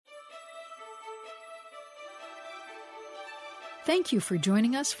Thank you for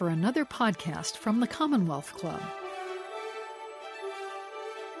joining us for another podcast from the Commonwealth Club.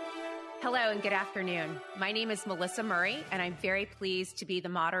 Hello and good afternoon. My name is Melissa Murray, and I'm very pleased to be the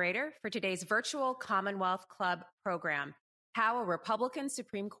moderator for today's virtual Commonwealth Club program, How a Republican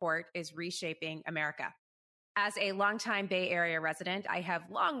Supreme Court is Reshaping America. As a longtime Bay Area resident, I have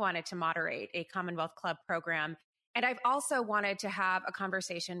long wanted to moderate a Commonwealth Club program, and I've also wanted to have a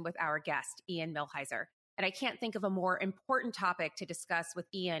conversation with our guest, Ian Millhiser. And I can't think of a more important topic to discuss with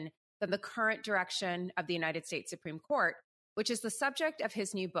Ian than the current direction of the United States Supreme Court, which is the subject of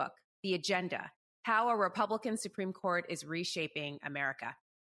his new book, The Agenda: How a Republican Supreme Court is Reshaping America.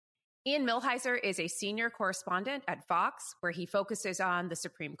 Ian Millhiser is a senior correspondent at Vox, where he focuses on the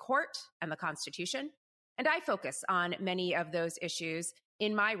Supreme Court and the Constitution. And I focus on many of those issues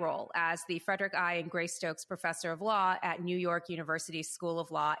in my role as the Frederick I. and Grace Stokes Professor of Law at New York University School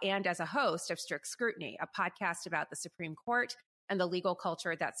of Law, and as a host of Strict Scrutiny, a podcast about the Supreme Court and the legal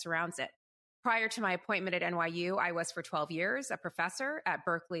culture that surrounds it. Prior to my appointment at NYU, I was for 12 years a professor at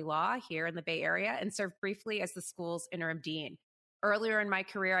Berkeley Law here in the Bay Area and served briefly as the school's interim dean. Earlier in my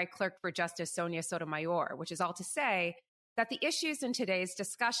career, I clerked for Justice Sonia Sotomayor, which is all to say that the issues in today's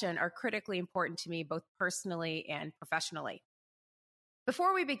discussion are critically important to me, both personally and professionally.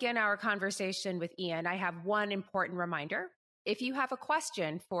 Before we begin our conversation with Ian, I have one important reminder. If you have a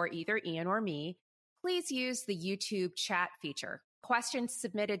question for either Ian or me, please use the YouTube chat feature. Questions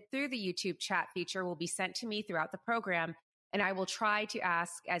submitted through the YouTube chat feature will be sent to me throughout the program, and I will try to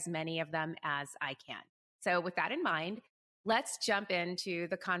ask as many of them as I can. So with that in mind, let's jump into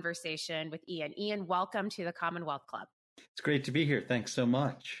the conversation with Ian. Ian, welcome to the Commonwealth Club. It's great to be here. Thanks so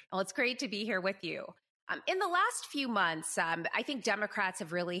much. Well, it's great to be here with you. In the last few months, I think Democrats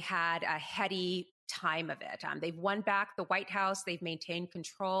have really had a heady time of it. They've won back the White House. They've maintained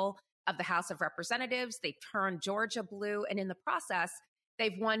control of the House of Representatives. They've turned Georgia blue. And in the process,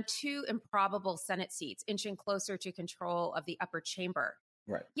 they've won 2 improbable Senate seats, inching closer to control of the upper chamber.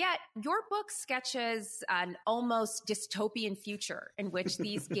 Right. Yet your book sketches an almost dystopian future in which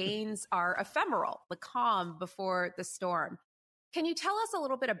these gains are ephemeral, the calm before the storm. Can you tell us a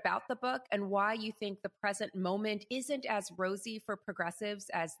little bit about the book and why you think the present moment isn't as rosy for progressives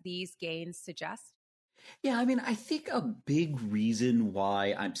as these gains suggest? Yeah, I mean, I think a big reason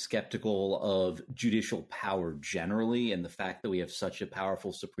why I'm skeptical of judicial power generally and the fact that we have such a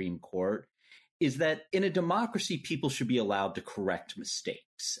powerful Supreme Court is that in a democracy, people should be allowed to correct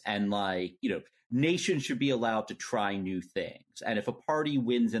mistakes. And nations should be allowed to try new things. And if a party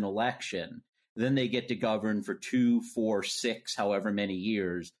wins an election, then they get to govern for 2, 4, 6, however many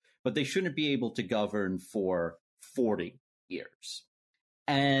years, but they shouldn't be able to govern for 40 years.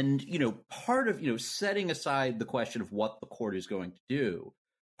 And, part of, setting aside the question of what the court is going to do,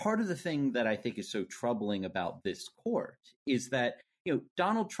 part of the thing that I think is so troubling about this court is that,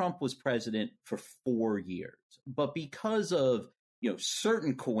 Donald Trump was president for 4 years, but because of,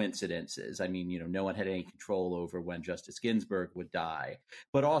 certain coincidences, I mean, no one had any control over when Justice Ginsburg would die,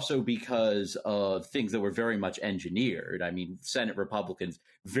 but also because of things that were very much engineered. I mean, Senate Republicans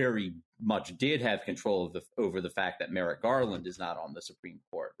very much did have control over the fact that Merrick Garland is not on the Supreme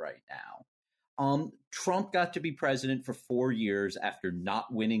Court right now. Trump got to be president for 4 years after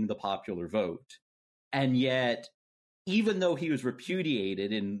not winning the popular vote. And yet, even though he was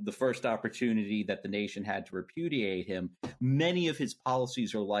repudiated in the first opportunity that the nation had to repudiate him, many of his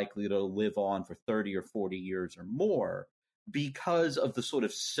policies are likely to live on for 30 or 40 years or more because of the sort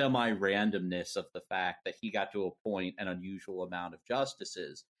of semi-randomness of the fact that he got to appoint an unusual amount of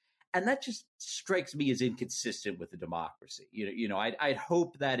justices. And that just strikes me as inconsistent with a democracy. I'd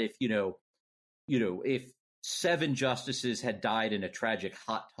hope that if 7 justices had died in a tragic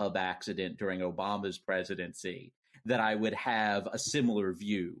hot tub accident during Obama's presidency, that I would have a similar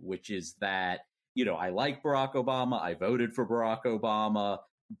view, which is that, I like Barack Obama, I voted for Barack Obama,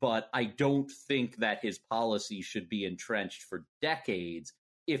 but I don't think that his policy should be entrenched for decades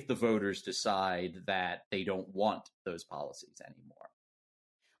if the voters decide that they don't want those policies anymore.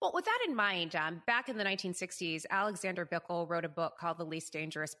 Well, with that in mind, back in the 1960s, Alexander Bickel wrote a book called The Least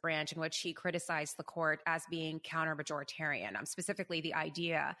Dangerous Branch, in which he criticized the court as being counter-majoritarian, specifically the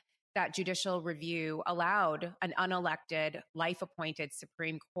idea that judicial review allowed an unelected, life-appointed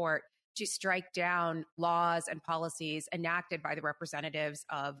Supreme Court to strike down laws and policies enacted by the representatives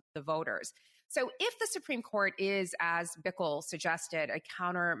of the voters. So if the Supreme Court is, as Bickel suggested, a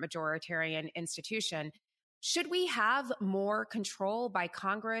counter-majoritarian institution, should we have more control by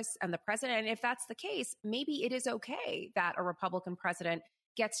Congress and the president? And if that's the case, maybe it is okay that a Republican president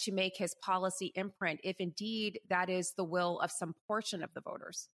gets to make his policy imprint if indeed that is the will of some portion of the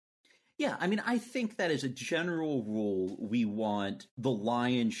voters. Yeah, I mean, I think that as a general rule, we want the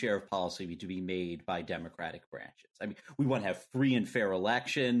lion's share of policy to be made by Democratic branches. I mean, we want to have free and fair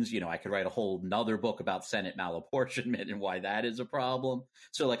elections. I could write a whole nother book about Senate malapportionment and why that is a problem.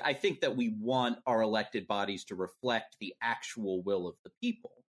 So, like, I think that we want our elected bodies to reflect the actual will of the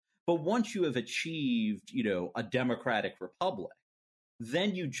people. But once you have achieved, a democratic republic,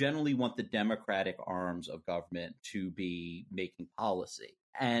 then you generally want the democratic arms of government to be making policy.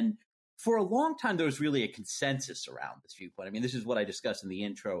 And for a long time, there was really a consensus around this viewpoint. I mean, this is what I discussed in the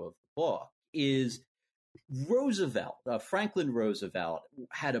intro of the book, is Franklin Roosevelt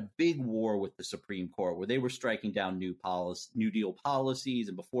had a big war with the Supreme Court where they were striking down New Deal policies.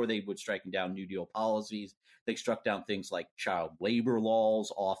 And before they would striking down New Deal policies, they struck down things like child labor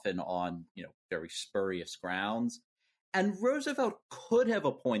laws, often on, very spurious grounds. And Roosevelt could have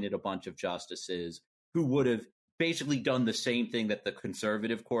appointed a bunch of justices who would have basically done the same thing that the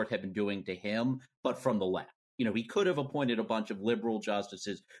conservative court had been doing to him, but from the left. He could have appointed a bunch of liberal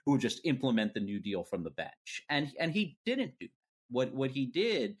justices who would just implement the New Deal from the bench. And he didn't do that. What he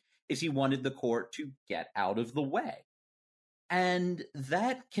did is he wanted the court to get out of the way. And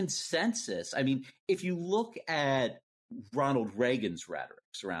that consensus, I mean, if you look at Ronald Reagan's rhetoric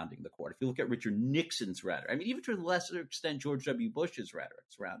surrounding the court, if you look at Richard Nixon's rhetoric, I mean, even to a lesser extent, George W. Bush's rhetoric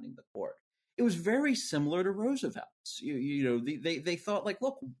surrounding the court, it was very similar to Roosevelt's. They thought, like,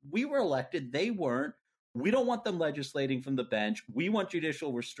 look, we were elected, they weren't. We don't want them legislating from the bench. We want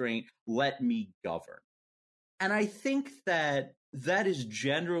judicial restraint. Let me govern. And I think that is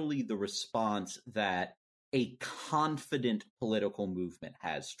generally the response that a confident political movement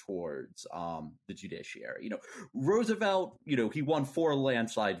has towards the judiciary. Roosevelt, he won 4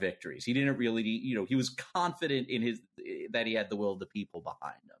 landslide victories. He didn't really, he was confident in that he had the will of the people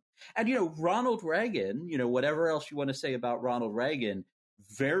behind him. And, Ronald Reagan, whatever else you want to say about Ronald Reagan,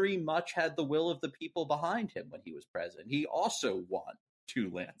 very much had the will of the people behind him when he was president. He also won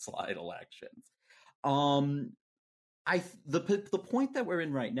 2 landslide elections. The point that we're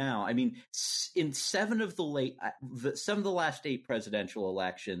in right now, I mean, in 7 of the last 8 presidential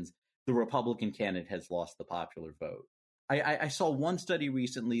elections, the Republican candidate has lost the popular vote. I saw one study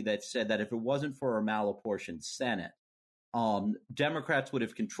recently that said that if it wasn't for a malapportioned Senate, Democrats would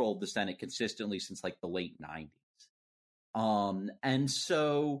have controlled the Senate consistently since like the late 90s. And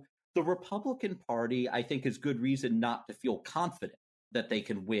so the Republican Party, I think, has good reason not to feel confident that they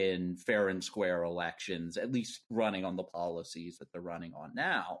can win fair and square elections, at least running on the policies that they're running on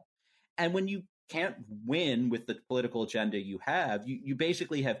now. And when you can't win with the political agenda you have, you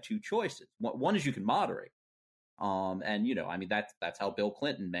basically have 2 choices. One is you can moderate. And, I mean, that's how Bill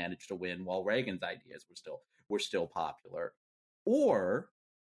Clinton managed to win while Reagan's ideas were still popular. Or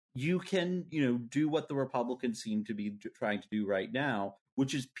you can, do what the Republicans seem to be trying to do right now,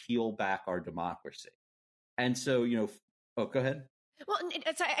 which is peel back our democracy. And so, go ahead. Well,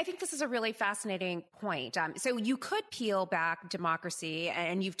 I think this is a really fascinating point. So you could peel back democracy,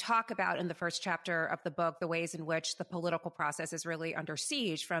 and you've talked about in the first chapter of the book the ways in which the political process is really under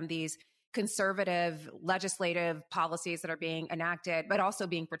siege from these conservative legislative policies that are being enacted, but also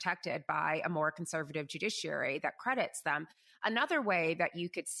being protected by a more conservative judiciary that credits them. Another way that you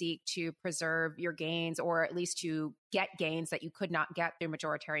could seek to preserve your gains, or at least to get gains that you could not get through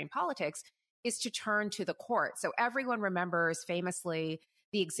majoritarian politics, is to turn to the court. So everyone remembers famously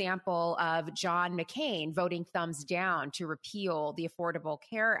the example of John McCain voting thumbs down to repeal the Affordable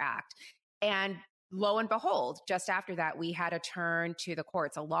Care Act. And lo and behold, just after that, we had a turn to the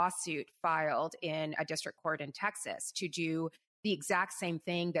courts, a lawsuit filed in a district court in Texas to do the exact same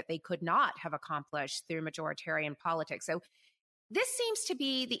thing that they could not have accomplished through majoritarian politics. So this seems to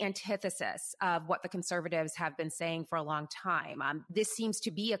be the antithesis of what the conservatives have been saying for a long time. This seems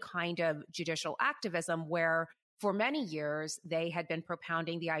to be a kind of judicial activism where for many years they had been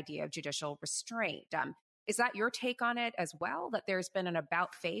propounding the idea of judicial restraint. Is that your take on it as well, that there's been an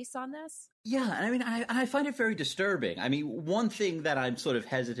about face on this? Yeah, I mean, I find it very disturbing. I mean, one thing that I'm sort of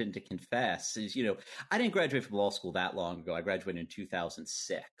hesitant to confess is, I didn't graduate from law school that long ago. I graduated in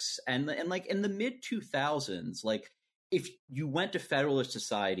 2006. And like in the mid 2000s, like if you went to Federalist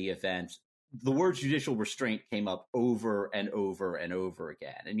Society events, the word judicial restraint came up over and over and over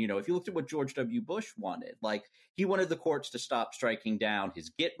again. And, if you looked at what George W. Bush wanted, like he wanted the courts to stop striking down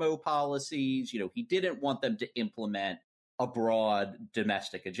his Gitmo policies. He didn't want them to implement a broad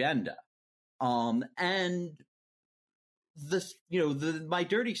domestic agenda. And this, my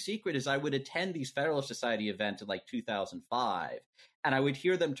dirty secret is I would attend these Federalist Society events in like 2005. And I would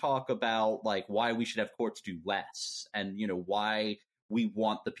hear them talk about like why we should have courts do less and, why we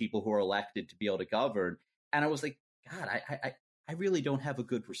want the people who are elected to be able to govern. And I was like, God, I I really don't have a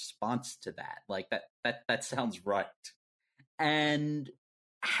good response to that. Like that sounds right. And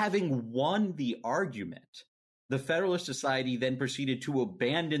having won the argument, the Federalist Society then proceeded to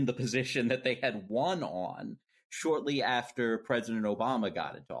abandon the position that they had won on shortly after President Obama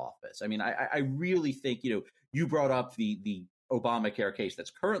got into office. I mean, I really think, you brought up the Obamacare case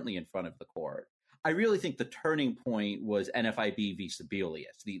that's currently in front of the court. I really think the turning point was NFIB v.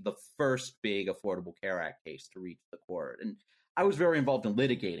 Sebelius, the first big Affordable Care Act case to reach the court. And I was very involved in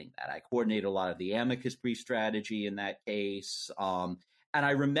litigating that. I coordinated a lot of the amicus brief strategy in that case. And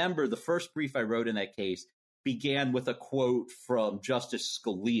I remember the first brief I wrote in that case began with a quote from Justice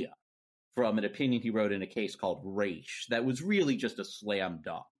Scalia from an opinion he wrote in a case called Raich that was really just a slam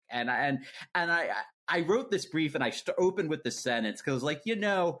dunk. And I wrote this brief and I opened with the sentence because, like,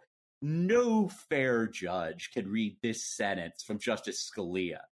 no fair judge can read this sentence from Justice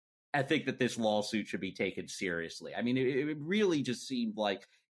Scalia and think that this lawsuit should be taken seriously. I mean, it really just seemed like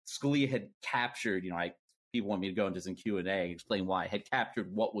Scalia had captured, people want me to go into some Q&A and explain why, had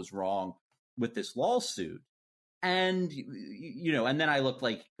captured what was wrong with this lawsuit. And, and then I looked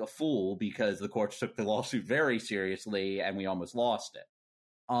like a fool because the courts took the lawsuit very seriously and we almost lost it.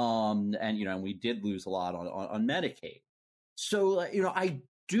 And we did lose a lot on Medicaid. So, I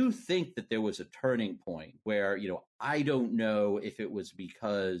do think that there was a turning point where, I don't know if it was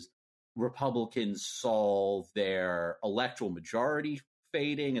because Republicans saw their electoral majority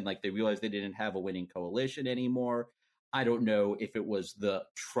fading and like they realized they didn't have a winning coalition anymore. I don't know if it was the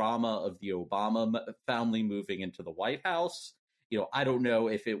trauma of the Obama family moving into the White House. I don't know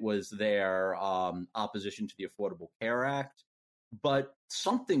if it was their opposition to the Affordable Care Act, but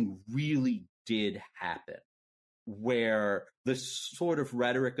something really did happen where the sort of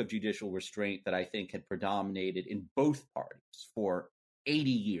rhetoric of judicial restraint that I think had predominated in both parties for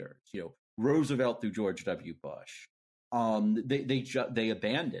 80 years, Roosevelt through George W. Bush, they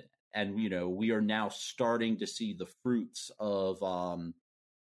abandoned it. And, we are now starting to see the fruits of,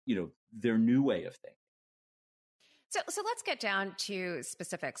 their new way of thinking. So let's get down to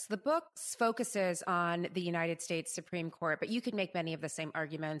specifics. The book focuses on the United States Supreme Court, but you could make many of the same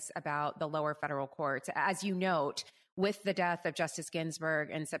arguments about the lower federal courts. As you note, with the death of Justice Ginsburg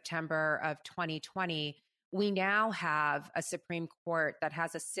in September of 2020, we now have a Supreme Court that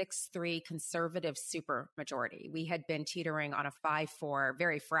has a 6-3 conservative supermajority. We had been teetering on a 5-4,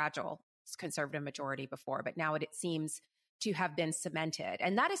 very fragile conservative majority before, but now it seems to have been cemented.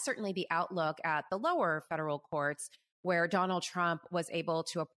 And that is certainly the outlook at the lower federal courts, where Donald Trump was able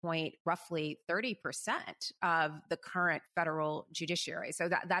to appoint roughly 30% of the current federal judiciary. So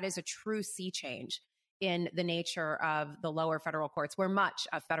that is a true sea change in the nature of the lower federal courts, where much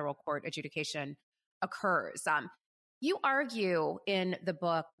of federal court adjudication occurs. You argue in the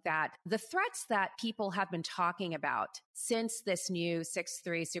book that the threats that people have been talking about since this new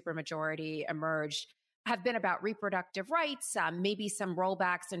 6-3 supermajority emerged have been about reproductive rights, maybe some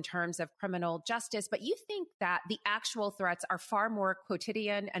rollbacks in terms of criminal justice, but you think that the actual threats are far more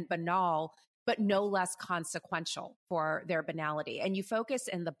quotidian and banal, but no less consequential for their banality. And you focus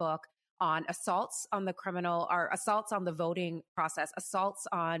in the book on assaults on the criminal, or assaults on the voting process, assaults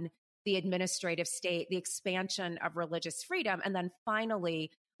on the administrative state, the expansion of religious freedom, and then finally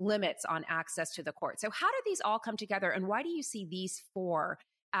limits on access to the court. So how do these all come together, and why do you see these four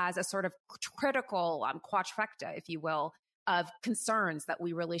as a sort of critical quadrifecta, if you will, of concerns that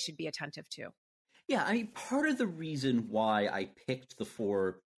we really should be attentive to? Yeah, I mean, part of the reason why I picked the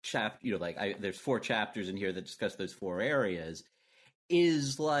four chapters, there's 4 chapters in here that discuss those 4 areas,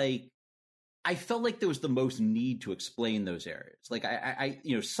 is like, I felt like there was the most need to explain those areas. Like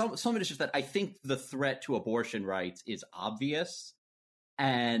some of it is just that I think the threat to abortion rights is obvious.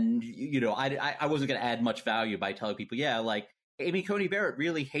 And, I wasn't going to add much value by telling people, like Amy Coney Barrett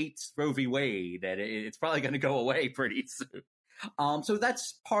really hates Roe v. Wade and it's probably going to go away pretty soon. So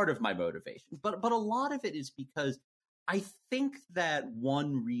that's part of my motivation. But a lot of it is because I think that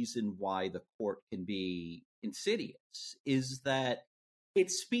one reason why the court can be insidious is that it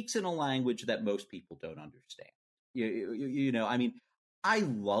speaks in a language that most people don't understand. I mean, I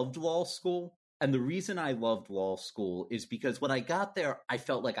loved law school. And the reason I loved law school is because when I got there, I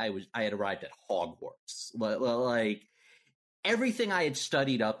felt like I had arrived at Hogwarts. Like everything I had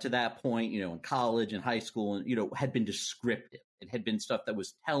studied up to that point, in college and high school, and, had been descriptive. It had been stuff that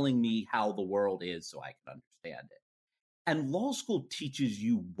was telling me how the world is so I could understand it. And law school teaches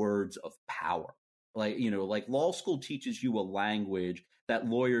you words of power. Like law school teaches you a language that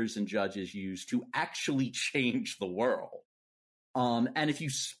lawyers and judges use to actually change the world. And if you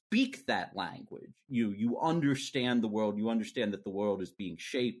speak that language, you understand the world. You understand that the world is being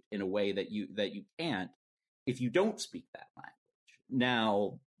shaped in a way that you can't if you don't speak that language.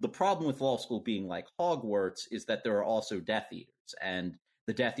 Now, the problem with law school being like Hogwarts is that there are also Death Eaters, and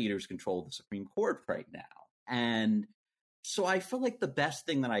the Death Eaters control the Supreme Court right now. And so I feel like the best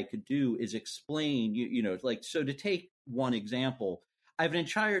thing that I could do is explain, so to take one example, I have an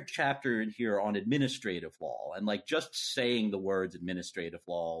entire chapter in here on administrative law, and like just saying the words administrative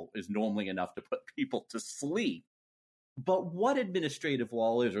law is normally enough to put people to sleep. But what administrative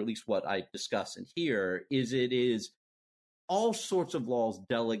law is, or at least what I discuss in here, is it is all sorts of laws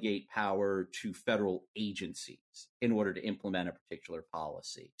delegate power to federal agencies in order to implement a particular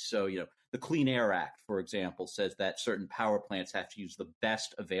policy. So, the Clean Air Act, for example, says that certain power plants have to use the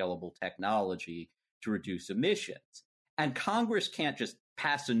best available technology to reduce emissions. And Congress can't just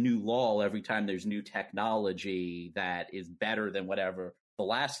pass a new law every time there's new technology that is better than whatever the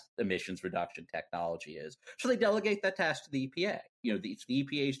last emissions reduction technology is. So they delegate that task to the EPA. It's the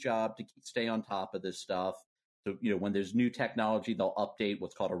EPA's job to stay on top of this stuff. So, when there's new technology, they'll update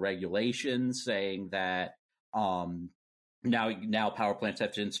what's called a regulation saying that now power plants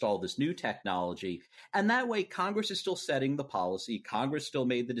have to install this new technology. And that way, Congress is still setting the policy. Congress still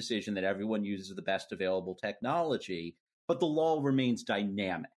made the decision that everyone uses the best available technology, but the law remains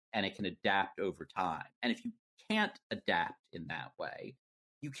dynamic and it can adapt over time. And if you can't adapt in that way,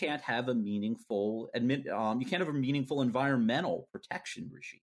 you can't have a meaningful environmental protection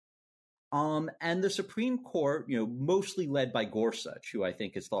regime. And the Supreme Court, mostly led by Gorsuch, who I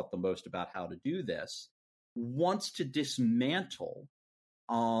think has thought the most about how to do this, wants to dismantle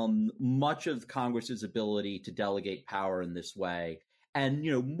much of Congress's ability to delegate power in this way. And,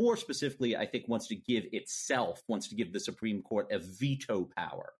 more specifically, I think wants to give the Supreme Court a veto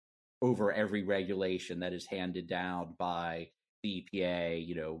power over every regulation that is handed down by the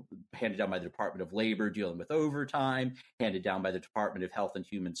EPA, handed down by the Department of Labor dealing with overtime, handed down by the Department of Health and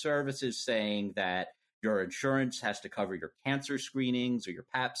Human Services saying that your insurance has to cover your cancer screenings or your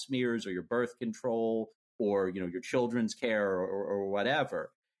pap smears or your birth control or, your children's care or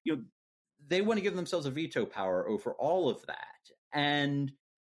whatever. They want to give themselves a veto power over all of that. And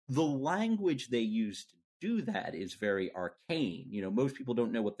the language they use to do that is very arcane. Most people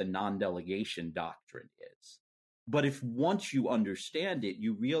don't know what the non-delegation doctrine is. But if once you understand it,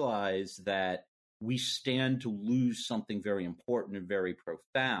 you realize that we stand to lose something very important and very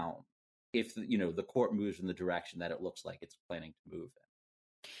profound if, the court moves in the direction that it looks like it's planning to move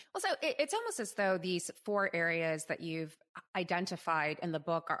in. Well, so it's almost as though these 4 areas that you've identified in the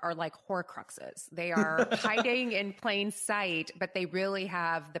book are like Horcruxes. They are hiding in plain sight, but they really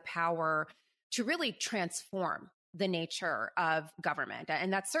have the power to really transform the nature of government.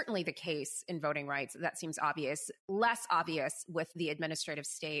 And that's certainly the case in voting rights. That seems obvious, less obvious with the administrative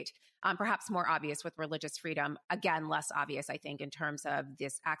state, perhaps more obvious with religious freedom. Again, less obvious, I think, in terms of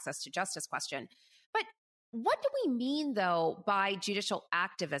this access to justice question. But what do we mean, though, by judicial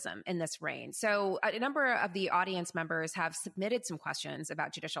activism in this reign? So a number of the audience members have submitted some questions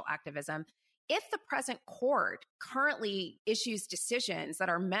about judicial activism. If the present court currently issues decisions that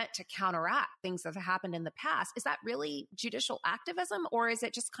are meant to counteract things that have happened in the past, is that really judicial activism, or is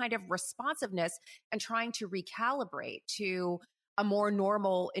it just kind of responsiveness and trying to recalibrate to a more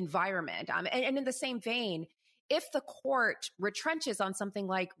normal environment? And in the same vein, if the court retrenches on something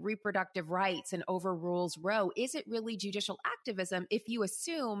like reproductive rights and overrules Roe, is it really judicial activism if you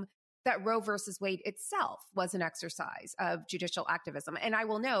assume that Roe versus Wade itself was an exercise of judicial activism? And I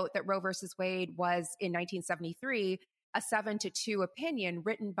will note that Roe versus Wade was in 1973, a 7-2 opinion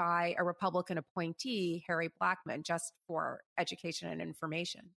written by a Republican appointee, Harry Blackmun, just for education and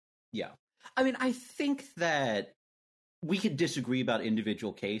information. Yeah. I mean, I think that we could disagree about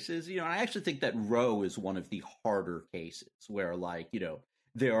individual cases. I actually think that Roe is one of the harder cases where,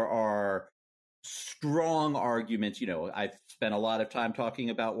 there are strong arguments. I've spent a lot of time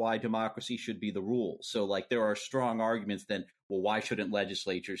talking about why democracy should be the rule. So, there are strong arguments then, well, why shouldn't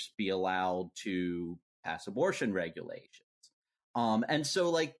legislatures be allowed to pass abortion regulations? And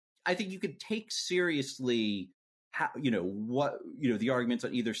so, I think you could take seriously how, the arguments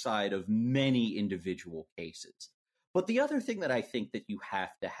on either side of many individual cases. But the other thing that I think that you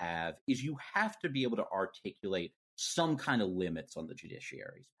have to have is you have to be able to articulate some kind of limits on the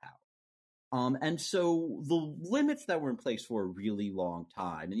judiciary's power. And so the limits that were in place for a really long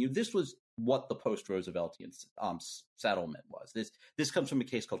time, and this was what the post-Rooseveltian settlement was. This comes from a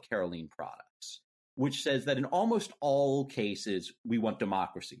case called Caroline Products, which says that in almost all cases, we want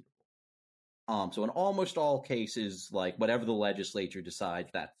democracy. So in almost all cases, whatever the legislature decides,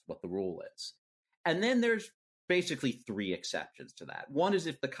 that's what the rule is. And then there's basically 3 exceptions to that. One is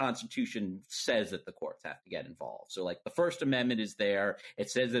if the Constitution says that the courts have to get involved. So the First Amendment is there.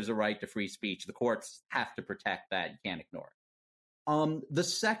 It says there's a right to free speech. The courts have to protect that. You can't ignore it. The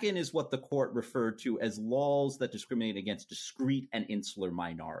second is what the court referred to as laws that discriminate against discrete and insular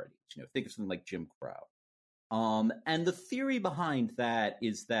minorities. Think of something like Jim Crow. And the theory behind that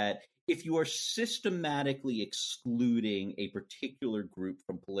is that if you are systematically excluding a particular group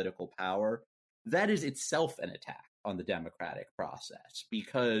from political power, that is itself an attack on the democratic process,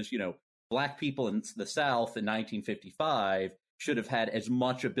 because, Black people in the South in 1955 should have had as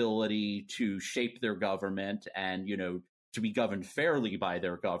much ability to shape their government and, to be governed fairly by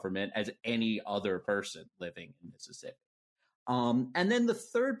their government as any other person living in Mississippi. And then the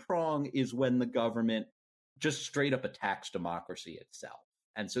third prong is when the government just straight up attacks democracy itself.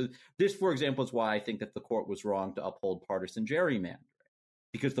 And so this, for example, is why I think that the court was wrong to uphold partisan gerrymandering,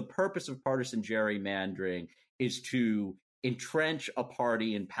 because the purpose of partisan gerrymandering is to entrench a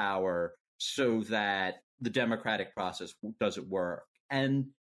party in power so that the democratic process doesn't work. And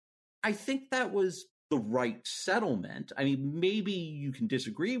I think that was the right settlement. I mean, maybe you can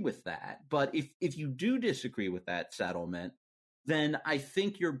disagree with that, but if you do disagree with that settlement, then I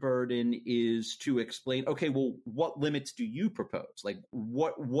think your burden is to explain, okay, well, what limits do you propose? Like,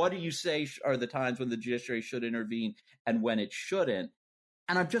 what do you say are the times when the judiciary should intervene and when it shouldn't?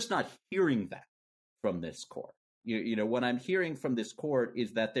 And I'm just not hearing that from this court. What I'm hearing from this court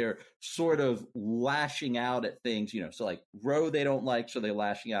is that they're sort of lashing out at things, so like Roe they don't like, so they're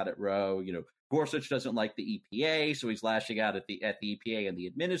lashing out at Roe. Gorsuch doesn't like the EPA, so he's lashing out at the EPA and the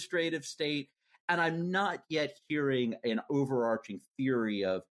administrative state. And I'm not yet hearing an overarching theory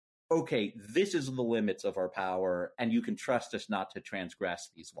of, okay, this is the limits of our power, and you can trust us not to transgress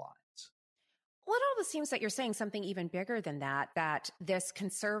these lines. Well, it almost seems that you're saying something even bigger than that, that this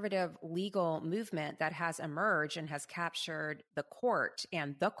conservative legal movement that has emerged and has captured the court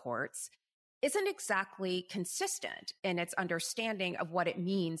and the courts isn't exactly consistent in its understanding of what it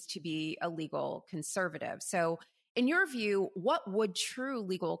means to be a legal conservative. So in your view, what would true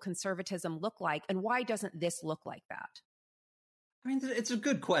legal conservatism look like, and why doesn't this look like that? I mean, it's a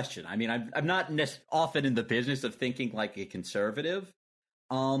good question. I mean, I'm not often in the business of thinking like a conservative.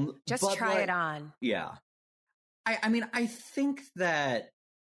 Just try it on. Yeah. I mean, I think that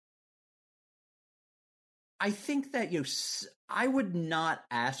I would not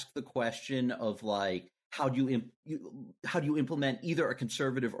ask the question of like, how do you implement either a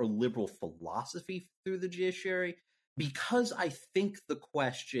conservative or liberal philosophy through the judiciary? Because I think the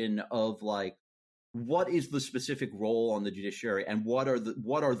question of like, what is the specific role on the judiciary and what are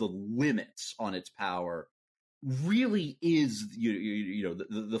the limits on its power really is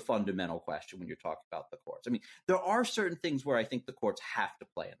the fundamental question when you're talking about the courts. I mean, there are certain things where I think the courts have to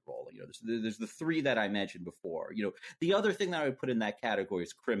play a role. There's the three that I mentioned before. The other thing that I would put in that category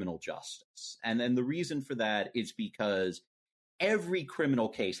is criminal justice, and then the reason for that is because every criminal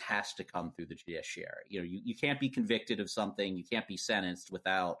case has to come through the judiciary. You can't be convicted of something, you can't be sentenced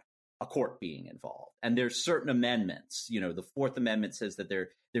without a court being involved. And there's certain amendments. The Fourth Amendment says that there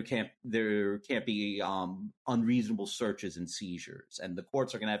can't be unreasonable searches and seizures, and the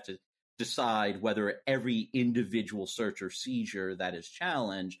courts are going to have to decide whether every individual search or seizure that is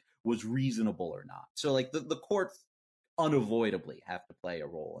challenged was reasonable or not. So, like the courts unavoidably have to play a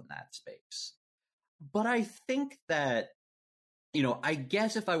role in that space. But I think that, I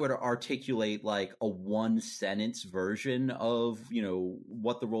guess if I were to articulate like a one sentence version of,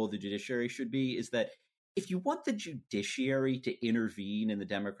 what the role of the judiciary should be, is that if you want the judiciary to intervene in the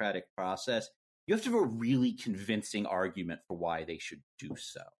democratic process, you have to have a really convincing argument for why they should do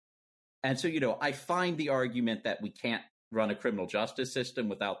so. And so, I find the argument that we can't run a criminal justice system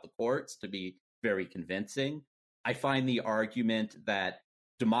without the courts to be very convincing. I find the argument that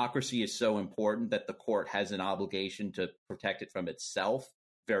democracy is so important that the court has an obligation to protect it from itself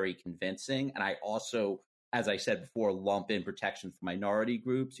very convincing. And I also, as I said before, lump in protection for minority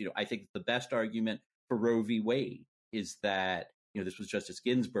groups. I think the best argument for Roe v. Wade is that, this was Justice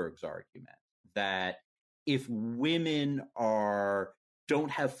Ginsburg's argument, that if women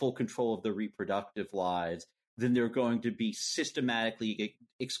don't have full control of their reproductive lives, then they're going to be systematically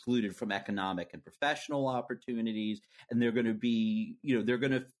excluded from economic and professional opportunities, and they're going to be, they're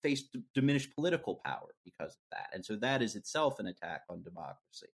going to face diminished political power because of that. And so that is itself an attack on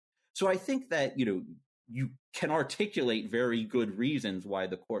democracy. So I think that, you can articulate very good reasons why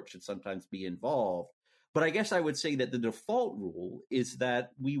the court should sometimes be involved. But I guess I would say that the default rule is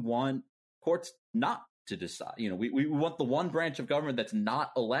that we want courts not to decide. We want the one branch of government that's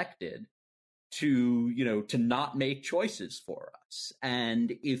not elected to not make choices for us.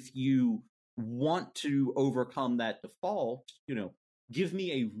 And if you want to overcome that default, give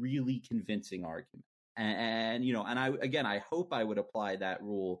me a really convincing argument. And I hope I would apply that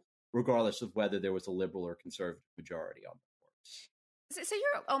rule regardless of whether there was a liberal or conservative majority on the courts. So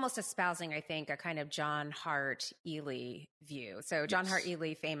you're almost espousing, I think, a kind of John Hart Ely view. So John Hart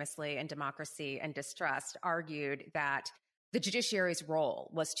Ely famously in Democracy and Distrust argued that the judiciary's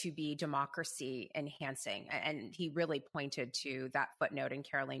role was to be democracy enhancing. And he really pointed to that footnote in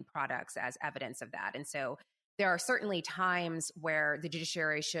Caroline Products as evidence of that. And so there are certainly times where the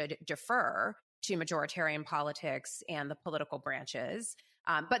judiciary should defer to majoritarian politics and the political branches.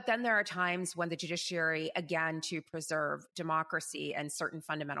 But then there are times when the judiciary, again, to preserve democracy and certain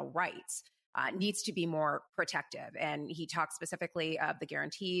fundamental rights, needs to be more protective. And he talks specifically of the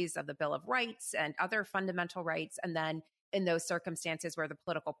guarantees of the Bill of Rights and other fundamental rights. And then in those circumstances where the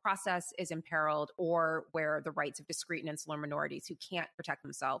political process is imperiled or where the rights of discrete and insular minorities who can't protect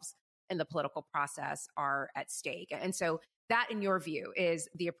themselves in the political process are at stake. And so that, in your view, is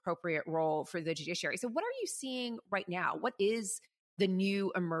the appropriate role for the judiciary. So what are you seeing right now? What is the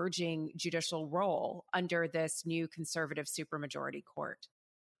new emerging judicial role under this new conservative supermajority court?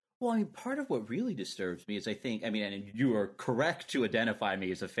 Well, I mean, part of what really disturbs me is and you are correct to identify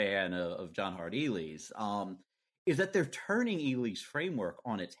me as a fan of John Hart Ely's, is that they're turning Ely's framework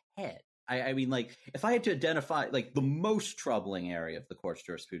on its head. I mean, like, if I had to identify, like, the most troubling area of the court's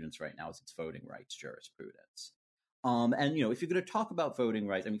jurisprudence right now is its voting rights jurisprudence. And, if you're going to talk about voting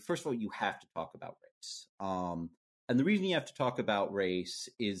rights, I mean, first of all, you have to talk about race. And the reason you have to talk about race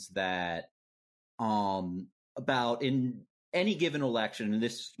is that about in any given election, and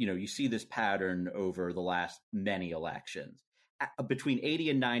this, you see this pattern over the last many elections, between 80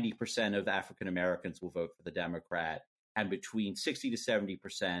 and 90% of African Americans will vote for the Democrat, and between 60 to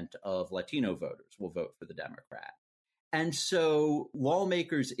 70% of Latino voters will vote for the Democrat. And so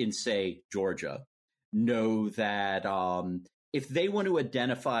lawmakers in, say, Georgia know that if they want to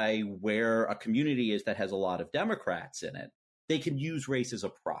identify where a community is that has a lot of Democrats in it, they can use race as a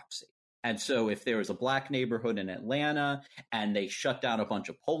proxy. And so if there is a black neighborhood in Atlanta and they shut down a bunch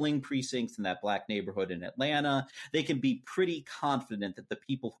of polling precincts in that black neighborhood in Atlanta, they can be pretty confident that the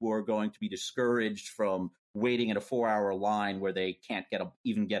people who are going to be discouraged from waiting in a 4-hour line where they can't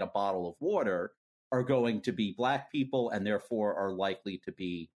even get a bottle of water are going to be black people and therefore are likely to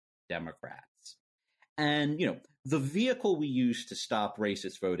be Democrats. And, the vehicle we use to stop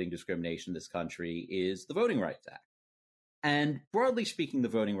racist voting discrimination in this country is the Voting Rights Act. And broadly speaking, the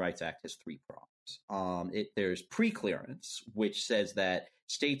Voting Rights Act has 3 prongs. There's preclearance, which says that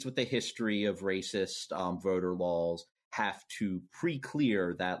states with a history of racist voter laws have to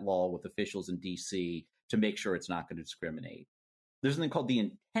pre-clear that law with officials in D.C. to make sure it's not going to discriminate. There's something called the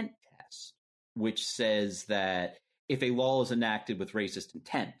intent test, which says that if a law is enacted with racist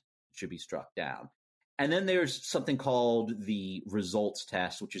intent, it should be struck down. And then there's something called the results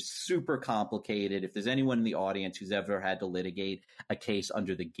test, which is super complicated. If there's anyone in the audience who's ever had to litigate a case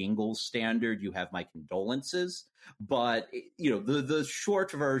under the Gingell standard, you have my condolences. But, the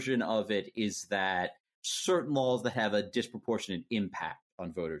short version of it is that certain laws that have a disproportionate impact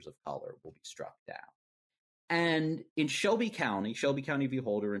on voters of color will be struck down. And in Shelby County v.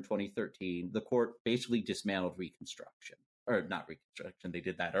 Holder in 2013, the court basically dismantled Reconstruction. Or not Reconstruction, they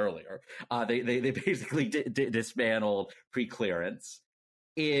did that earlier. They basically dismantled preclearance.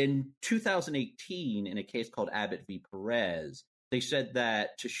 In 2018, in a case called Abbott v. Perez, they said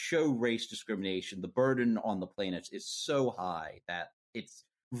that to show race discrimination, the burden on the plaintiffs is so high that it's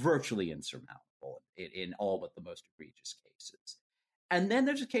virtually insurmountable in all but the most egregious cases. And then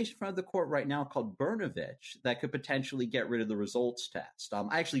there's a case in front of the court right now called Brnovich that could potentially get rid of the results test.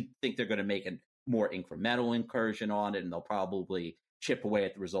 I actually think they're going to make a more incremental incursion on it, and they'll probably chip away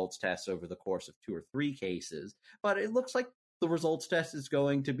at the results test over the course of 2 or 3 cases. But it looks like the results test is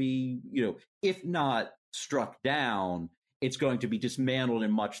going to be, if not struck down, it's going to be dismantled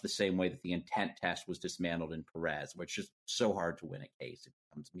in much the same way that the intent test was dismantled in Perez, which is so hard to win a case, it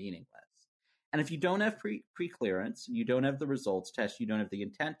becomes meaningless. And if you don't have preclearance, you don't have the results test, you don't have the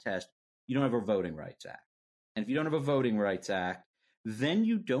intent test, you don't have a Voting Rights Act. And if you don't have a Voting Rights Act, then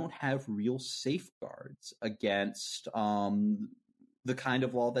you don't have real safeguards against the kind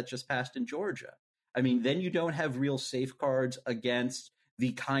of law that just passed in Georgia. I mean, then you don't have real safeguards against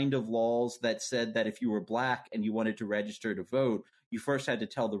the kind of laws that said that if you were black and you wanted to register to vote, you first had to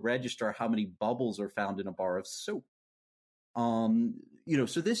tell the registrar how many bubbles are found in a bar of soap.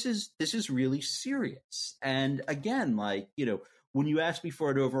 So this is really serious. And again, when you asked me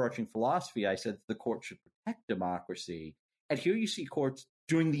for an overarching philosophy, I said the court should protect democracy. And here you see courts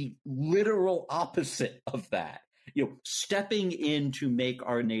doing the literal opposite of that, stepping in to make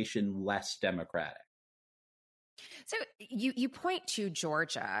our nation less democratic. So you point to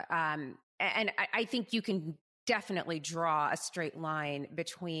Georgia, and I think you can definitely draw a straight line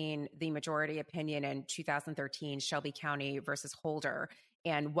between the majority opinion in 2013 Shelby County versus Holder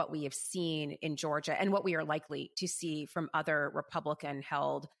and what we have seen in Georgia and what we are likely to see from other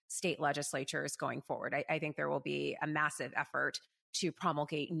Republican-held state legislatures going forward. I think there will be a massive effort to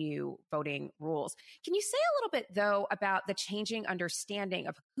promulgate new voting rules. Can you say a little bit, though, about the changing understanding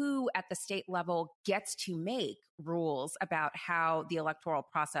of who at the state level gets to make rules about how the electoral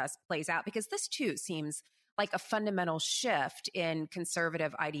process plays out? Because this, too, seems like a fundamental shift in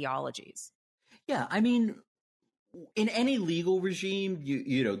conservative ideologies. Yeah, I mean, in any legal regime,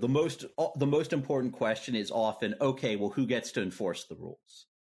 you know, the most important question is often, okay, well, who gets to enforce the rules?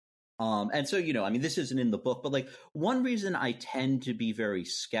 And so, you know, I mean, this isn't in the book, but like one reason I tend to be very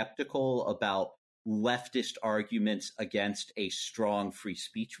skeptical about leftist arguments against a strong free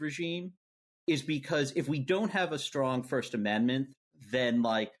speech regime is because if we don't have a strong First Amendment, then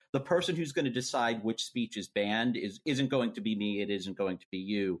like the person who's going to decide which speech is banned isn't going to be me. It isn't going to be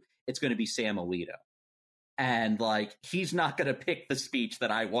you. It's going to be Sam Alito. And like, he's not going to pick the speech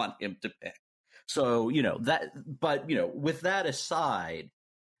that I want him to pick. So, you know, but, you know, with that aside,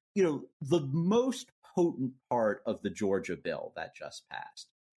 you know, the most potent part of the Georgia bill that just passed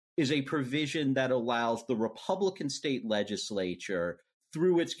is a provision that allows the Republican state legislature,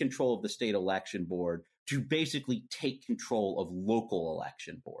 through its control of the state election board, to basically take control of local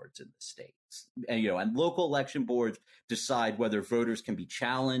election boards in the states. And, you know, and local election boards decide whether voters can be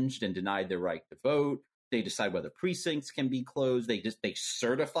challenged and denied their right to vote. They decide whether precincts can be closed. They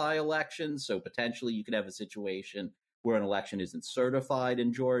certify elections. So potentially you could have a situation where an election isn't certified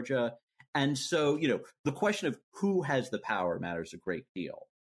in Georgia. And so, you know, the question of who has the power matters a great deal.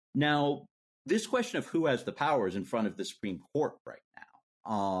 Now, this question of who has the power is in front of the Supreme Court right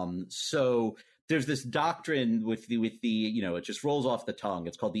now. So there's this doctrine with the, you know, it just rolls off the tongue.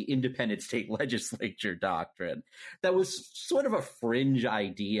 It's called the independent state legislature doctrine. That was sort of a fringe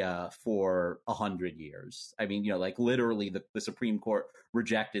idea for 100 years. I mean, you know, like literally the Supreme Court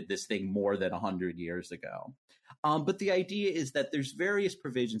rejected this thing more than 100 years ago. But the idea is that there's various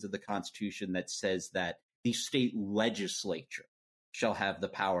provisions of the Constitution that says that the state legislature shall have the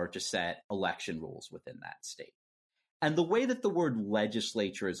power to set election rules within that state. And the way that the word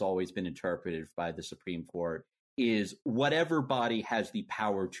legislature has always been interpreted by the Supreme Court is whatever body has the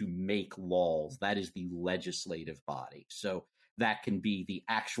power to make laws, that is the legislative body. So that can be the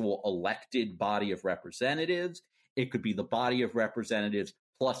actual elected body of representatives. It could be the body of representatives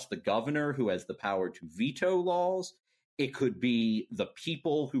plus the governor who has the power to veto laws. It could be the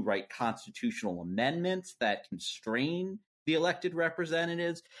people who write constitutional amendments that constrain the elected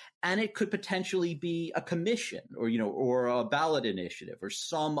representatives, and it could potentially be a commission or, you know, or a ballot initiative or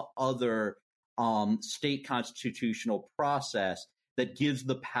some other state constitutional process that gives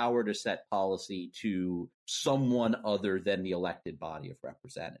the power to set policy to someone other than the elected body of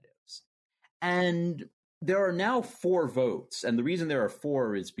representatives. And there are now 4 votes, and the reason there are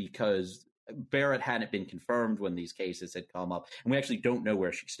 4 is because Barrett hadn't been confirmed when these cases had come up, and we actually don't know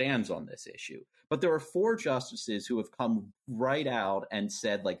where she stands on this issue. But there are 4 justices who have come right out and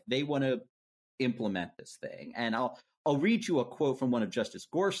said, like, they want to implement this thing. And I'll read you a quote from one of Justice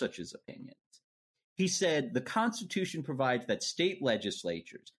Gorsuch's opinions. He said, "The Constitution provides that state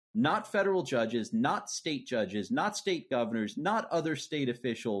legislatures, not federal judges, not state judges, not state governors, not other state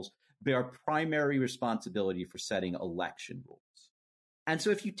officials, bear primary responsibility for setting election rules." And so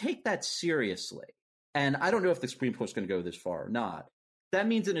if you take that seriously, and I don't know if the Supreme Court's going to go this far or not, that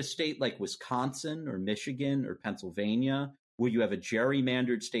means in a state like Wisconsin or Michigan or Pennsylvania, where you have a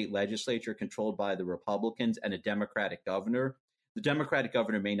gerrymandered state legislature controlled by the Republicans and a Democratic governor, the Democratic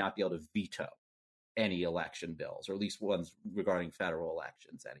governor may not be able to veto any election bills, or at least ones regarding federal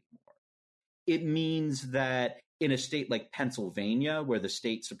elections anymore. It means that in a state like Pennsylvania, where the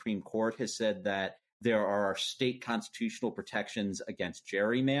state Supreme Court has said that there are state constitutional protections against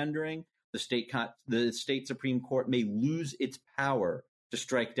gerrymandering, the state Supreme Court may lose its power to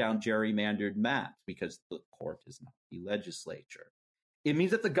strike down gerrymandered maps because the court is not the legislature. It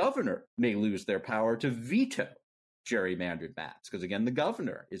means that the governor may lose their power to veto gerrymandered maps because, again, the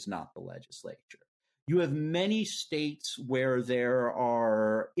governor is not the legislature. You have many states where there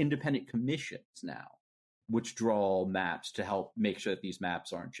are independent commissions now which draw maps to help make sure that these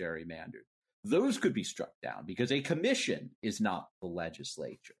maps aren't gerrymandered. Those could be struck down because a commission is not the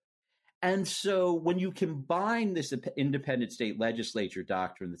legislature. And so when you combine this independent state legislature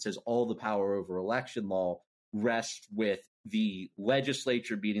doctrine that says all the power over election law rests with the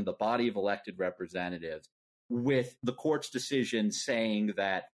legislature being the body of elected representatives, with the court's decision saying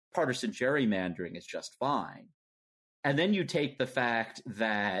that partisan gerrymandering is just fine, and then you take the fact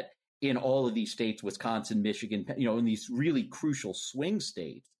that in all of these states, Wisconsin, Michigan, in these really crucial swing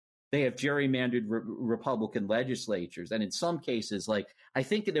states, they have gerrymandered Republican legislatures. And in some cases, like I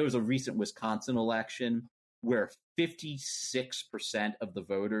think there was a recent Wisconsin election where 56% of the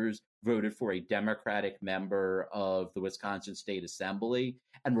voters voted for a Democratic member of the Wisconsin State Assembly,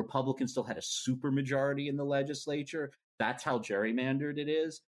 and Republicans still had a supermajority in the legislature. That's how gerrymandered it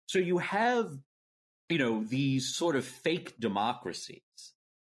is. So you have, these sort of fake democracies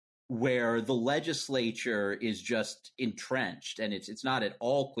where the legislature is just entrenched, and it's not at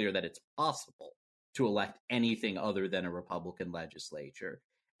all clear that it's possible to elect anything other than a Republican legislature.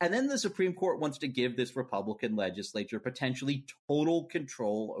 And then the Supreme Court wants to give this Republican legislature potentially total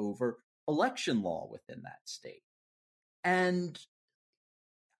control over election law within that state. And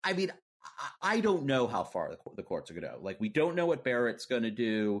I mean, I don't know how far the courts are going to go. Like, we don't know what Barrett's going to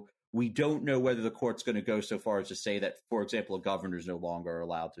do. We don't know whether the court's going to go so far as to say that, for example, a governor is no longer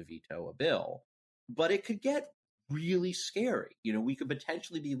allowed to veto a bill. But it could get really scary. We could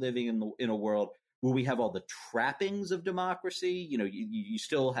potentially be living in a world where we have all the trappings of democracy. You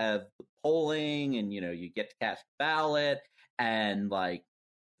still have the polling, and you get to cast a ballot, and like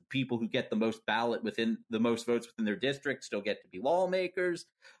people who get the most votes within their district still get to be lawmakers.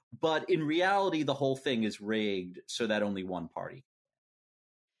 But in reality, the whole thing is rigged so that only one party.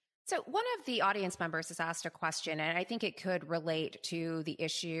 So one of the audience members has asked a question, and I think it could relate to the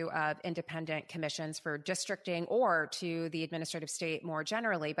issue of independent commissions for districting or to the administrative state more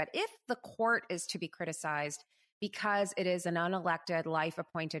generally. But if the court is to be criticized because it is an unelected,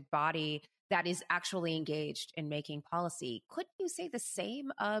 life-appointed body that is actually engaged in making policy, couldn't you say the same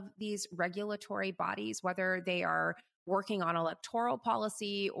of these regulatory bodies, whether they are working on electoral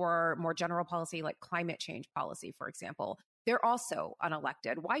policy or more general policy like climate change policy, for example? They're also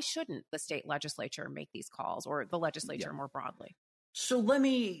unelected. Why shouldn't the state legislature make these calls, or the legislature more broadly? So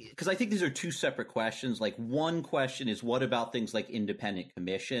because I think these are two separate questions. Like, one question is, what about things like independent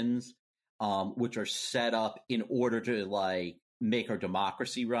commissions, which are set up in order to like make our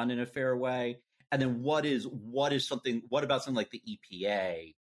democracy run in a fair way? And then what about something like the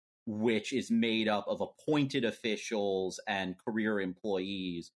EPA, which is made up of appointed officials and career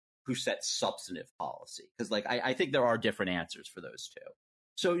employees who set substantive policy? Because I think there are different answers for those two.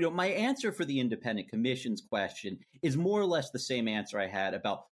 So, my answer for the independent commissions question is more or less the same answer I had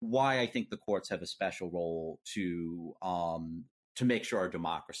about why I think the courts have a special role to make sure our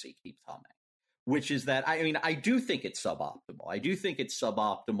democracy keeps humming, which is that, I do think it's suboptimal. I do think it's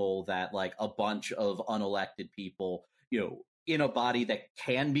suboptimal that like a bunch of unelected people, in a body that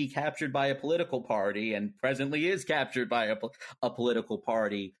can be captured by a political party and presently is captured by a political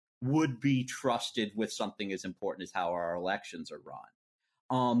party, would be trusted with something as important as how our elections are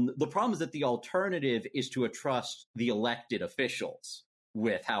run. The problem is that the alternative is to trust the elected officials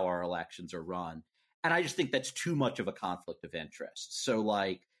with how our elections are run. And I just think that's too much of a conflict of interest. So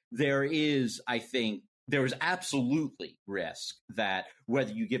there is absolutely risk that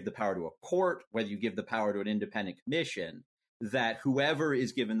whether you give the power to a court, whether you give the power to an independent commission, that whoever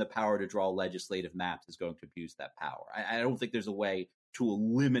is given the power to draw legislative maps is going to abuse that power. I don't think there's a way to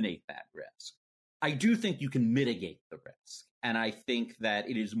eliminate that risk. I do think you can mitigate the risk. And I think that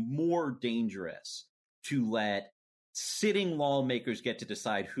it is more dangerous to let sitting lawmakers get to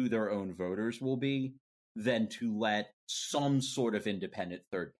decide who their own voters will be than to let some sort of independent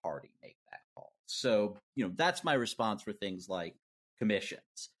third party make that call. So, that's my response for things like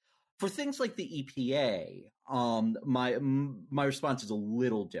commissions. For things like the EPA, my response is a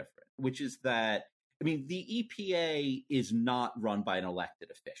little different, which is that, the EPA is not run by an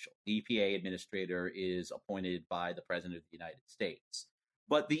elected official. The EPA administrator is appointed by the President of the United States.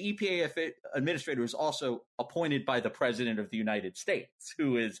 But the EPA administrator is also appointed by the President of the United States,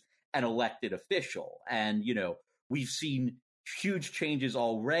 who is an elected official. And, we've seen huge changes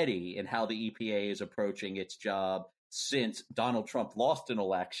already in how the EPA is approaching its job since Donald Trump lost an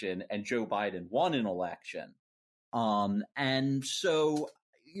election and Joe Biden won an election. And so,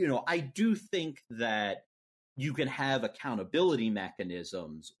 I do think that you can have accountability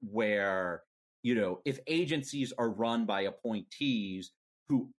mechanisms where, if agencies are run by appointees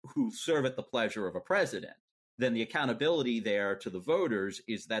who serve at the pleasure of a president, then the accountability there to the voters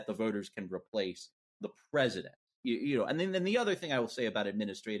is that the voters can replace the president. And then the other thing I will say about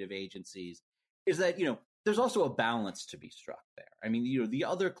administrative agencies is that, there's also a balance to be struck there. The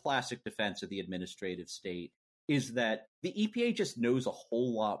other classic defense of the administrative state is that the EPA just knows a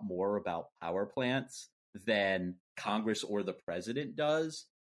whole lot more about power plants than Congress or the president does.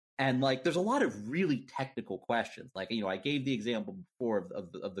 And there's a lot of really technical questions. I gave the example before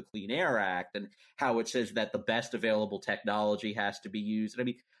of the Clean Air Act and how it says that the best available technology has to be used.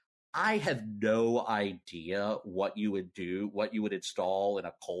 I have no idea what you would do, what you would install in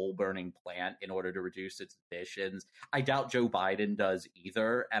a coal burning plant in order to reduce its emissions. I doubt Joe Biden does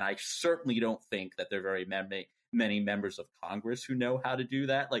either. And I certainly don't think that there are very many members of Congress who know how to do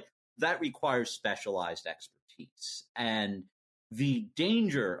that. Like, that requires specialized expertise. And the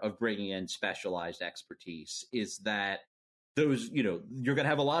danger of bringing in specialized expertise is that those, you're going to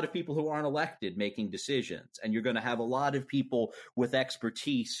have a lot of people who aren't elected making decisions, and you're going to have a lot of people with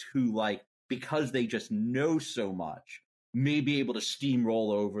expertise who, like, because they just know so much, may be able to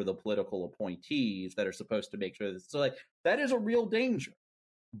steamroll over the political appointees that are supposed to make sure that, so, like, that is a real danger.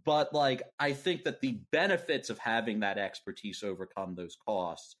 But, like, I think that the benefits of having that expertise overcome those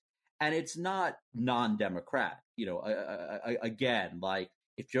costs, and it's not non-democratic. Again, like,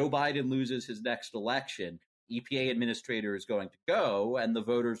 if Joe Biden loses his next election, EPA administrator is going to go, and the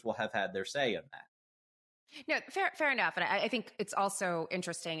voters will have had their say in that. No, fair enough. And I think it's also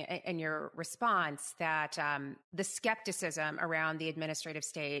interesting in your response that the skepticism around the administrative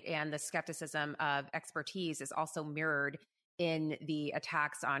state and the skepticism of expertise is also mirrored in the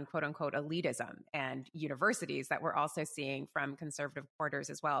attacks on quote unquote elitism and universities that we're also seeing from conservative quarters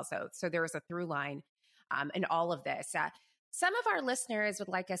as well. So there is a through line in all of this. Some of our listeners would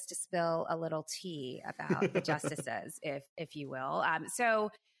like us to spill a little tea about the justices, if you will. So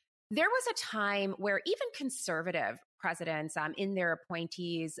there was a time where even conservative presidents in their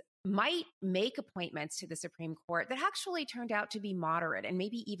appointees might make appointments to the Supreme Court that actually turned out to be moderate and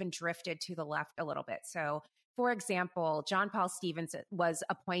maybe even drifted to the left a little bit. So, for example, John Paul Stevens was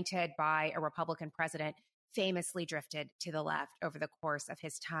appointed by a Republican president, famously drifted to the left over the course of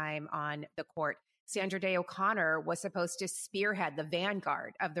his time on the court. Sandra Day O'Connor was supposed to spearhead the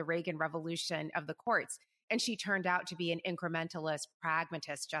vanguard of the Reagan revolution of the courts, and she turned out to be an incrementalist,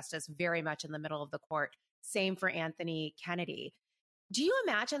 pragmatist justice, very much in the middle of the court. Same for Anthony Kennedy. Do you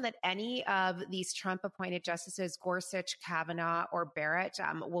imagine that any of these Trump-appointed justices, Gorsuch, Kavanaugh, or Barrett,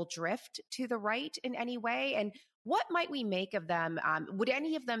 will drift to the right in any way? And what might we make of them? Would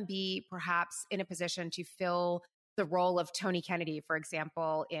any of them be perhaps in a position to fill the role of Tony Kennedy, for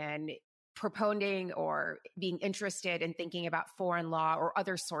example, in propounding or being interested in thinking about foreign law or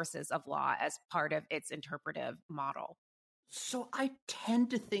other sources of law as part of its interpretive model? So I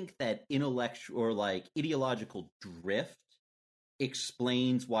tend to think that intellectual or like ideological drift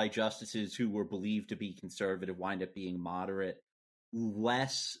explains why justices who were believed to be conservative wind up being moderate,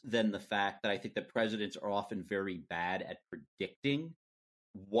 less than the fact that I think that presidents are often very bad at predicting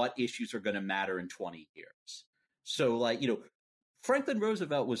what issues are going to matter in 20 years. So, like, Franklin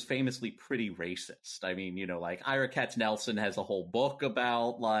Roosevelt was famously pretty racist. I mean, like, Ira Katznelson has a whole book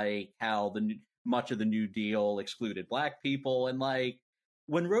about, like, how much of the New Deal excluded Black people. And, like,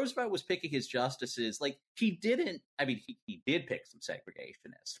 when Roosevelt was picking his justices, like, he did pick some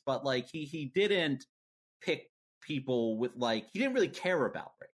segregationists, but, like, he didn't pick people with, like, he didn't really care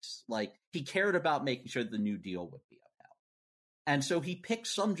about race. Like, he cared about making sure that the New Deal would be upheld. And so he picked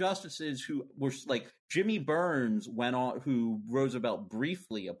some justices who were, like, Jimmy Burns who Roosevelt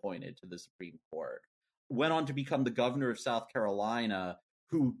briefly appointed to the Supreme Court, went on to become the governor of South Carolina,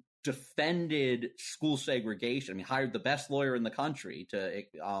 who defended school segregation. I mean, hired the best lawyer in the country to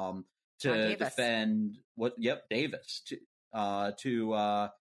defend Davis to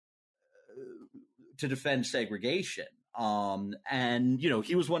defend segregation. And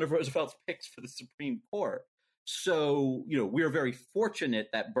he was one of Roosevelt's picks for the Supreme Court. So, we're very fortunate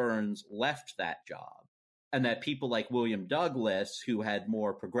that Burns left that job, and that people like William Douglas, who had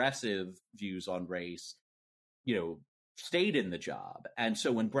more progressive views on race, stayed in the job. And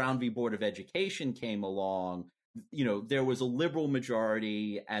so when Brown v. Board of Education came along, there was a liberal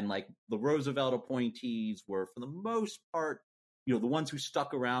majority, and, like, the Roosevelt appointees were, for the most part, the ones who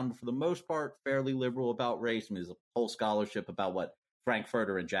stuck around, for the most part, fairly liberal about race. I mean, there's a whole scholarship about what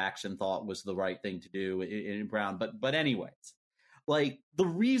Frankfurter and Jackson thought was the right thing to do in Brown. But anyways, like, the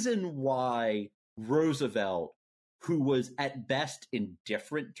reason why Roosevelt, who was at best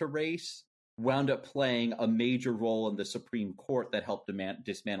indifferent to race, wound up playing a major role in the Supreme Court that helped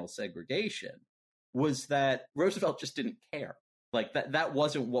dismantle segregation was that Roosevelt just didn't care. Like, that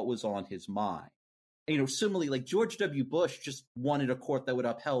wasn't what was on his mind. And, similarly, like, George W. Bush just wanted a court that would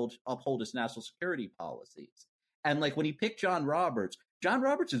uphold his national security policies. And, like, when he picked John Roberts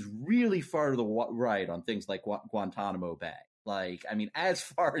is really far to the right on things like Guantanamo Bay. Like, I mean, as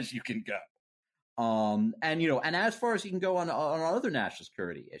far as you can go. And as far as he can go on other national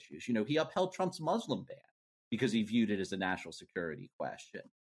security issues. He upheld Trump's Muslim ban because he viewed it as a national security question.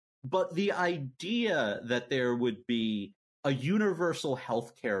 But the idea that there would be a universal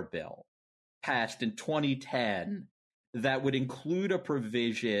health care bill passed in 2010 that would include a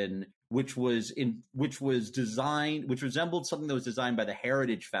provision which resembled something that was designed by the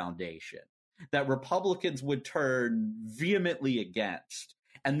Heritage Foundation that Republicans would turn vehemently against.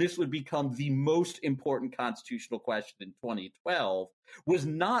 And this would become the most important constitutional question in 2012, was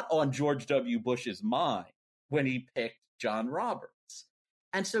not on George W. Bush's mind when he picked John Roberts.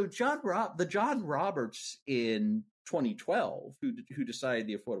 And so John Roberts in 2012, who decided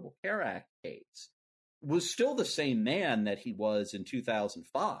the Affordable Care Act case, was still the same man that he was in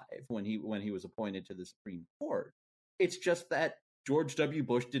 2005 when he was appointed to the Supreme Court. It's just that George W.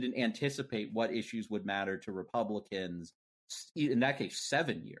 Bush didn't anticipate what issues would matter to Republicans, in that case,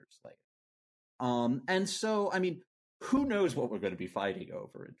 7 years later. And so, I mean, who knows what we're going to be fighting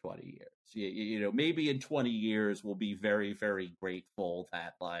over in 20 years? You know, maybe in 20 years we'll be very, very grateful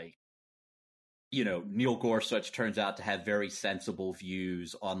that, like, you know, Neil Gorsuch turns out to have very sensible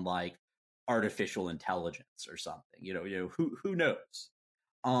views on, like, artificial intelligence or something. You know, who knows?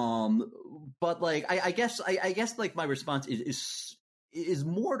 But like, I guess like my response is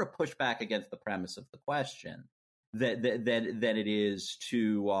more to push back against the premise of the question than it is to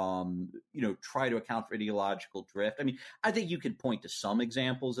you know, try to account for ideological drift. I mean, I think you could point to some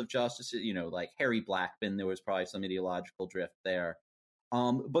examples of justices, you know, like Harry Blackmun. There was probably some ideological drift there,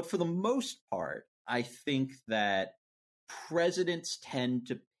 but for the most part, I think that presidents tend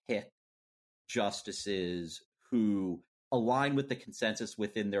to pick justices who align with the consensus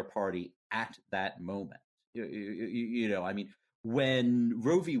within their party at that moment. You know, I mean, when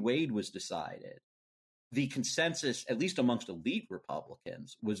Roe v. Wade was decided, the consensus, at least amongst elite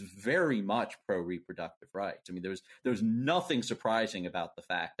Republicans, was very much pro-reproductive rights. I mean, there was nothing surprising about the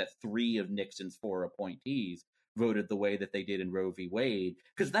fact that 3 of Nixon's 4 appointees voted the way that they did in Roe v. Wade,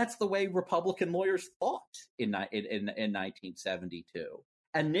 because that's the way Republican lawyers thought in 1972.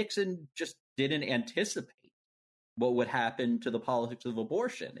 And Nixon just didn't anticipate what would happen to the politics of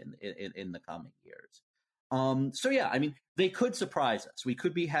abortion in the coming years. So yeah, I mean, they could surprise us. We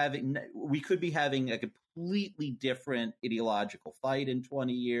could be having a completely different ideological fight in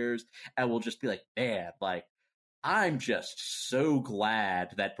 20 years, and we'll just be like, man, like, I'm just so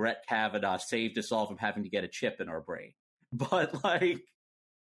glad that Brett Kavanaugh saved us all from having to get a chip in our brain. But, like,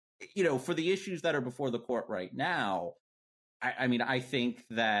 you know, for the issues that are before the court right now, I mean, I think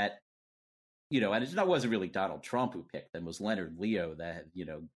that, you know, and it wasn't really Donald Trump who picked them. It was Leonard Leo, that, you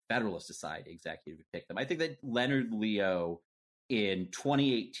know, Federalist Society executive, who picked them. I think that Leonard Leo in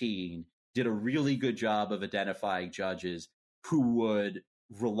 2018 did a really good job of identifying judges who would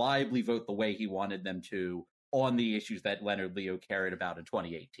reliably vote the way he wanted them to on the issues that Leonard Leo cared about in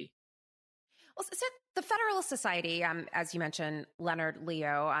 2018. Well, so the Federalist Society, as you mentioned, Leonard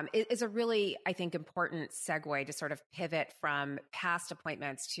Leo, is a really, I think, important segue to sort of pivot from past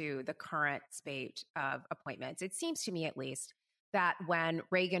appointments to the current spate of appointments. It seems to me, at least, that when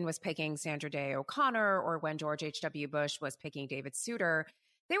Reagan was picking Sandra Day O'Connor, or when George H.W. Bush was picking David Souter,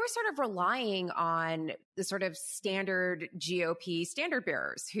 they were sort of relying on the sort of standard GOP standard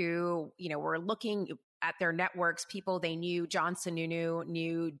bearers who, you know, were looking at their networks, people they knew. John Sununu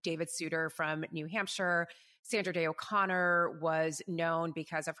knew David Souter from New Hampshire. Sandra Day O'Connor was known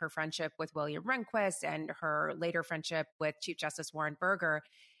because of her friendship with William Rehnquist and her later friendship with Chief Justice Warren Burger.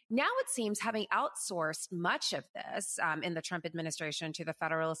 Now it seems, having outsourced much of this in the Trump administration to the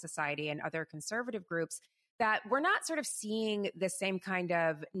Federalist Society and other conservative groups, that we're not sort of seeing the same kind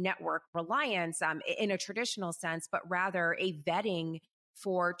of network reliance in a traditional sense, but rather a vetting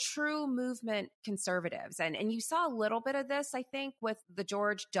for true movement conservatives. And you saw a little bit of this, I think, with the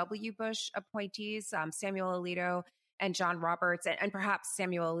George W. Bush appointees, Samuel Alito and John Roberts, and perhaps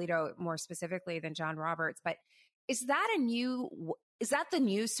Samuel Alito more specifically than John Roberts. But is that the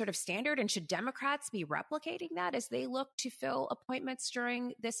new sort of standard? And should Democrats be replicating that as they look to fill appointments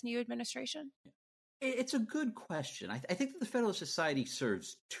during this new administration? It's a good question. I think that the Federalist Society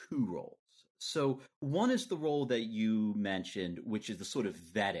serves 2 roles. So one is the role that you mentioned, which is the sort of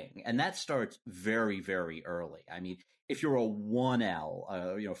vetting, and that starts very, very early. I mean, if you're a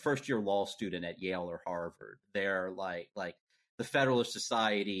 1L, first-year law student at Yale or Harvard, they're like the Federalist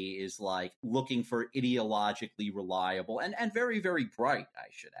Society is like looking for ideologically reliable and very, very bright, I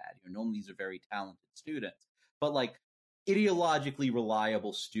should add. Normally these are very talented students, but like ideologically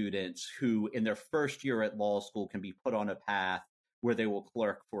reliable students who in their first year at law school can be put on a path where they will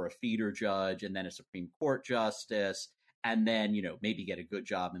clerk for a feeder judge and then a Supreme Court justice, and then, maybe get a good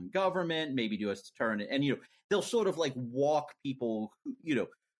job in government, maybe do a turn, and, they'll sort of like walk people,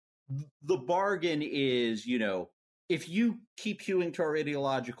 the bargain is, if you keep hewing to our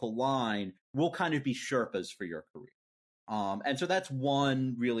ideological line, we'll kind of be Sherpas for your career. And so that's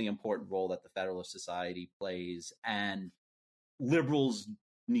one really important role that the Federalist Society plays, and liberals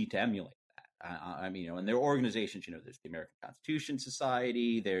need to emulate that. I mean, and there are organizations, there's the American Constitution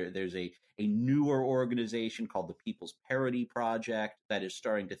Society. There's a newer organization called the People's Parity Project that is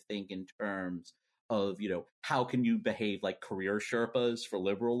starting to think in terms of, how can you behave like career Sherpas for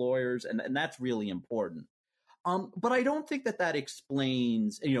liberal lawyers? And that's really important. But I don't think that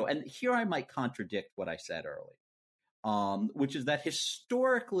explains, and here I might contradict what I said earlier, which is that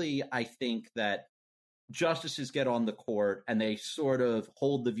historically, I think that justices get on the court and they sort of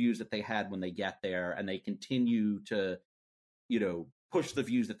hold the views that they had when they get there, and they continue to, push the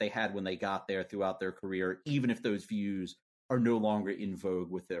views that they had when they got there throughout their career, even if those views are no longer in vogue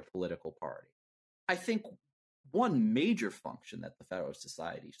with their political party. I think one major function that the Federalist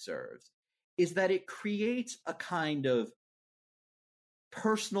Society serves is that it creates a kind of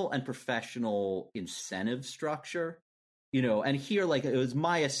personal and professional incentive structure, and here, like, it was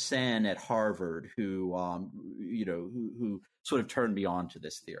Maya Sen at Harvard who sort of turned me on to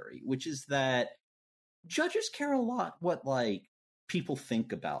this theory, which is that judges care a lot what, like, people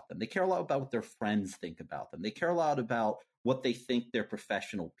think about them. They care a lot about what their friends think about them. They care a lot about what they think their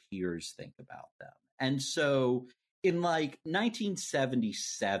professional peers think about them. And so in, like,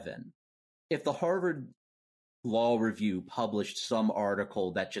 1977, if the Harvard Law Review published some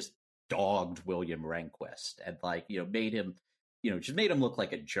article that just dogged William Rehnquist and, like, made him, just made him look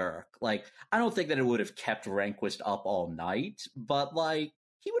like a jerk, like, I don't think that it would have kept Rehnquist up all night, but, like,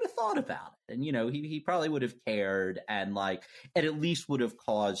 he would have thought about it, and, he probably would have cared, and, like, it at least would have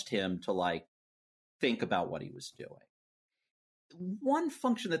caused him to, like, think about what he was doing. One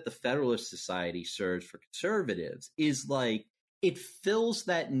function that the Federalist Society serves for conservatives is, like, it fills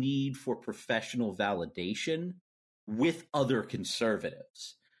that need for professional validation with other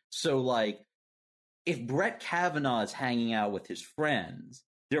conservatives. So, like, if Brett Kavanaugh is hanging out with his friends,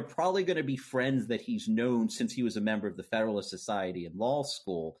 they're probably going to be friends that he's known since he was a member of the Federalist Society in law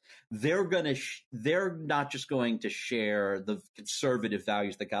school. They're they're not just going to share the conservative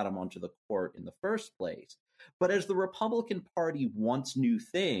values that got him onto the court in the first place. But as the Republican Party wants new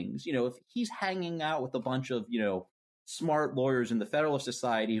things, if he's hanging out with a bunch of, smart lawyers in the Federalist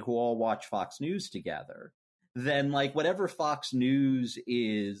Society who all watch Fox News together, then, like, whatever Fox News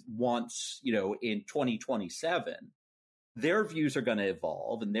wants, in 2027, their views are going to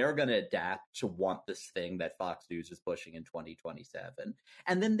evolve, and they're going to adapt to want this thing that Fox News is pushing in 2027.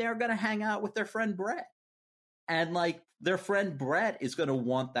 And then they're going to hang out with their friend Brett. And, like, their friend Brett is going to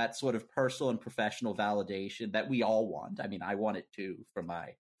want that sort of personal and professional validation that we all want. I mean, I want it too from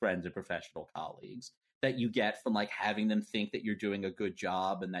my friends and professional colleagues, that you get from, like, having them think that you're doing a good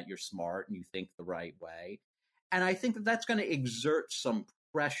job and that you're smart and you think the right way. And I think that that's going to exert some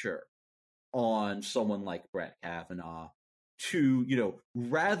pressure on someone like Brett Kavanaugh to,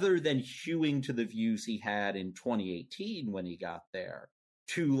 rather than hewing to the views he had in 2018 when he got there,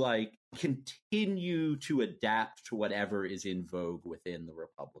 to, like, continue to adapt to whatever is in vogue within the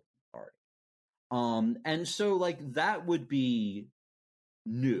Republican Party. And so, like, that would be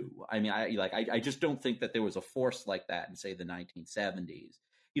new. I mean, I just don't think that there was a force like that in, say, the 1970s.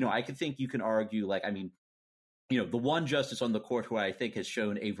 I could think you can argue, like, I mean, the one justice on the court who I think has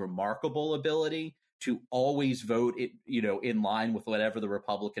shown a remarkable ability to always vote it, in line with whatever the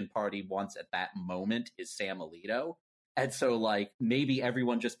Republican Party wants at that moment is Sam Alito. And so, like, maybe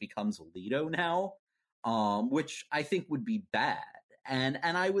everyone just becomes Alito now, which I think would be bad. And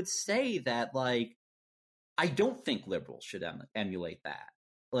I would say that, like, I don't think liberals should emulate that.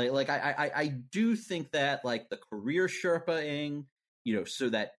 I do think that, like, the career Sherpa-ing, so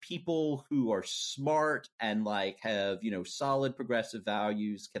that people who are smart and, like, have, solid progressive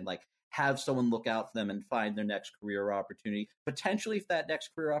values can, like, have someone look out for them and find their next career opportunity. Potentially, if that next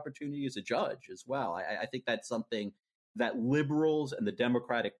career opportunity is a judge as well. I think that's something that liberals and the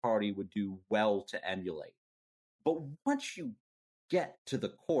Democratic Party would do well to emulate. But once you get to the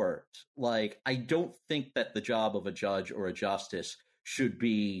court, like, I don't think that the job of a judge or a justice should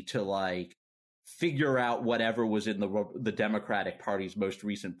be to, like, figure out whatever was in the Democratic Party's most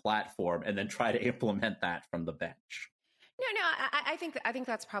recent platform and then try to implement that from the bench. No, I think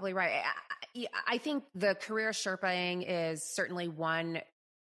that's probably right. I think the career Sherpa-ing is certainly one,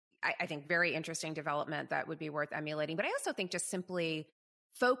 I think, very interesting development that would be worth emulating. But I also think just simply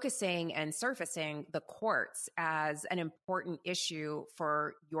focusing and surfacing the courts as an important issue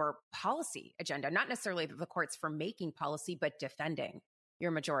for your policy agenda, not necessarily the courts for making policy, but defending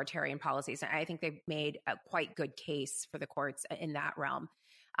your majoritarian policies. And I think they've made a quite good case for the courts in that realm.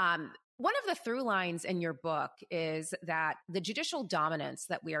 One of the through lines in your book is that the judicial dominance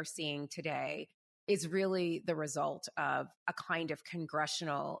that we are seeing today is really the result of a kind of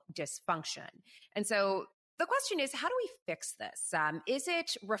congressional dysfunction. And so the question is, how do we fix this? Is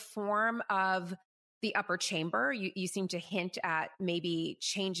it reform of the upper chamber? You seem to hint at maybe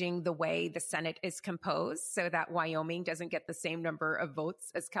changing the way the Senate is composed so that Wyoming doesn't get the same number of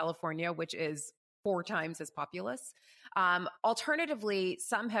votes as California, which is 4 times as populous. Alternatively,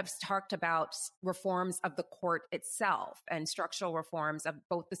 some have talked about reforms of the court itself and structural reforms of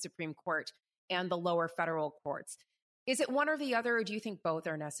both the Supreme Court and the lower federal courts. Is it one or the other, or do you think both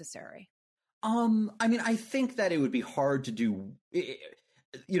are necessary? I mean, I think that it would be hard to do.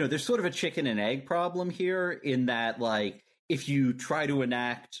 There's sort of a chicken and egg problem here in that, like, if you try to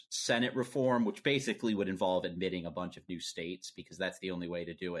enact Senate reform, which basically would involve admitting a bunch of new states, because that's the only way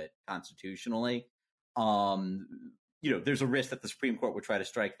to do it constitutionally, there's a risk that the Supreme Court would try to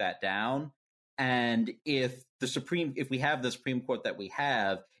strike that down. And if we have the Supreme Court that we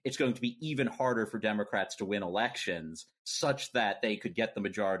have, it's going to be even harder for Democrats to win elections such that they could get the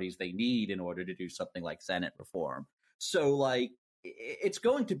majorities they need in order to do something like Senate reform. So, like, it's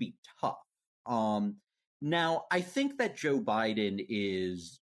going to be tough. Now, I think that Joe Biden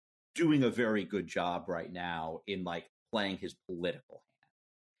is doing a very good job right now in, like, playing his political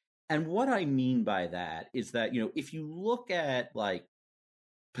hand. And what I mean by that is that, if you look at, like,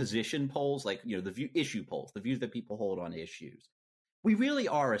 position polls, like, the issue polls, the views that people hold on issues, we really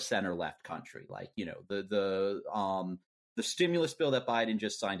are a center-left country. Like, the stimulus bill that Biden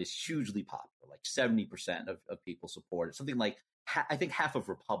just signed is hugely popular. Like 70% of people support it. Something like, I think half of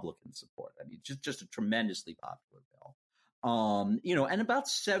Republicans support it. I mean, just a tremendously popular bill. And about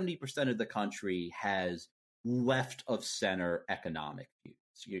 70% of the country has left of center economic views.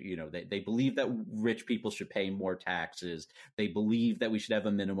 They believe that rich people should pay more taxes. They believe that we should have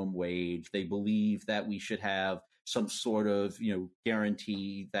a minimum wage. They believe that we should have some sort of,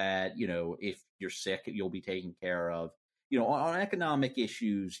 guarantee that, if you're sick, you'll be taken care of. On economic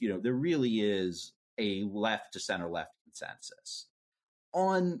issues, there really is a left to center left consensus.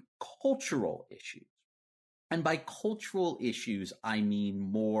 On cultural issues, and by cultural issues, I mean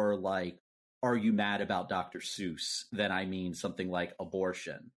more like, are you mad about Dr. Seuss than I mean something like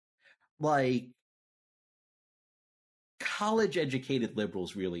abortion. Like, college-educated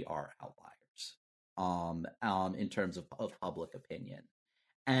liberals really are outliers in terms of public opinion.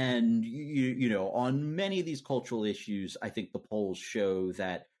 And, on many of these cultural issues, I think the polls show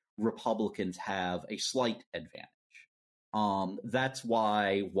that Republicans have a slight advantage. That's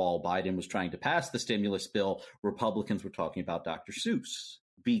why, while Biden was trying to pass the stimulus bill, Republicans were talking about Dr. Seuss,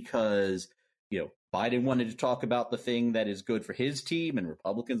 because Biden wanted to talk about the thing that is good for his team, and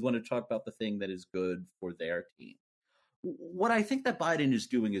Republicans wanted to talk about the thing that is good for their team. What I think that Biden is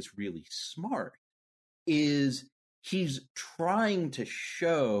doing is really smart, is he's trying to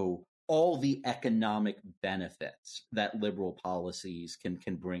show all the economic benefits that liberal policies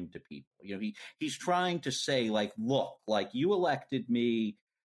can bring to people. He's trying to say, like, look, like, you elected me.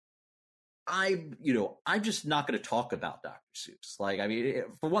 I'm just not going to talk about Dr. Seuss. Like, I mean,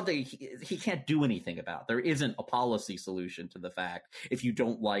 for one thing, he can't do anything about it. There isn't a policy solution to the fact, if you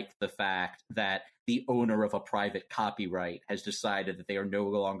don't like the fact that the owner of a private copyright has decided that they are no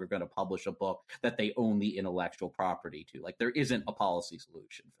longer going to publish a book that they own the intellectual property to. Like, there isn't a policy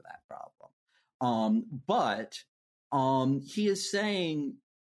solution for that problem. But he is saying,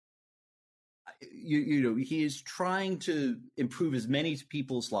 he is trying to improve as many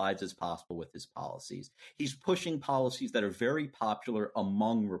people's lives as possible with his policies. He's pushing policies that are very popular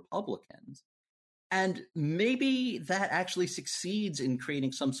among Republicans. And maybe that actually succeeds in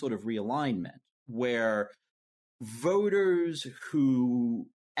creating some sort of realignment where voters who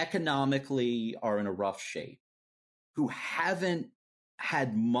economically are in a rough shape, who haven't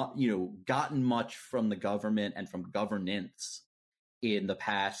had gotten much from the government and from governance in the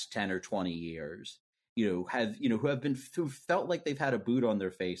past 10 or 20 years, who felt like they've had a boot on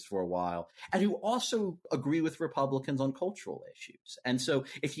their face for a while, and who also agree with Republicans on cultural issues. And so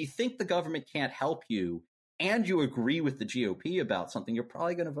if you think the government can't help you and you agree with the GOP about something, you're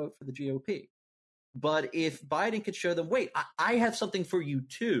probably going to vote for the GOP. But if Biden could show them, wait, I have something for you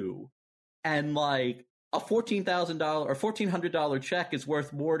too, and like a $14,000 or $1,400 check is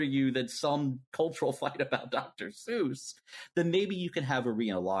worth more to you than some cultural fight about Dr. Seuss, then maybe you can have a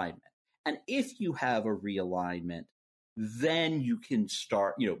realignment. And if you have a realignment, then you can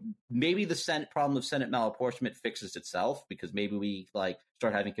start, maybe the Senate problem of Senate malapportionment fixes itself, because maybe we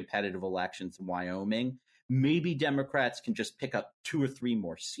start having competitive elections in Wyoming. Maybe Democrats can just pick up 2 or 3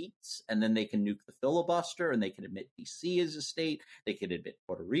 more seats, and then they can nuke the filibuster, and they can admit D.C. as a state. They can admit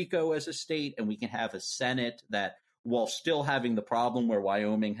Puerto Rico as a state, and we can have a Senate that while still having the problem where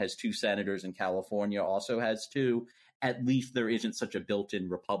Wyoming has 2 senators and California also has 2, at least there isn't such a built-in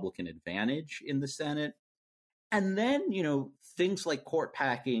Republican advantage in the Senate. And then, things like court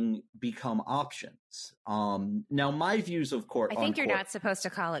packing become options. Now, my views of court. I think you're not supposed to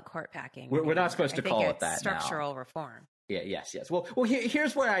call it court packing. We're not supposed to call it that. Structural reform. Yeah. Yes. Well,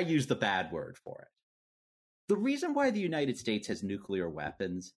 here's where I use the bad word for it. The reason why the United States has nuclear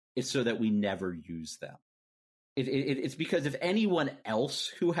weapons is so that we never use them. It's because if anyone else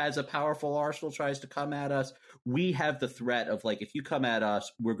who has a powerful arsenal tries to come at us, we have the threat of, like, if you come at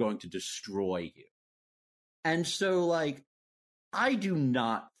us, we're going to destroy you. And so, I do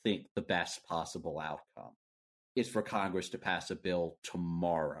not think the best possible outcome is for Congress to pass a bill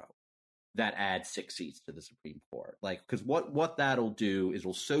tomorrow that adds 6 seats to the Supreme Court. Because what that'll do is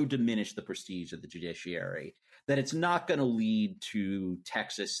will so diminish the prestige of the judiciary that it's not going to lead to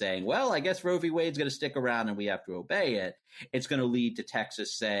Texas saying, well, I guess Roe v. Wade's going to stick around and we have to obey it. It's going to lead to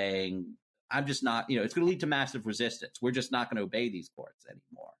Texas saying, I'm just not, it's going to lead to massive resistance. We're just not going to obey these courts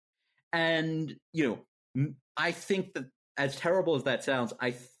anymore. And, I think that, as terrible as that sounds,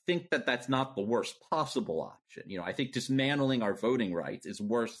 I think that that's not the worst possible option. I think dismantling our voting rights is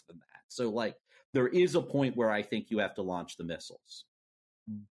worse than that. So, there is a point where I think you have to launch the missiles.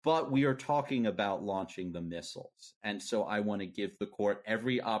 But we are talking about launching the missiles. And so I want to give the court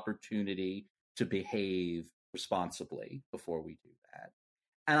every opportunity to behave responsibly before we do that.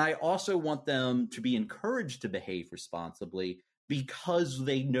 And I also want them to be encouraged to behave responsibly because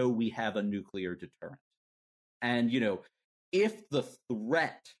they know we have a nuclear deterrent. And, if the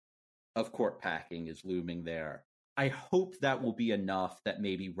threat of court packing is looming there, I hope that will be enough that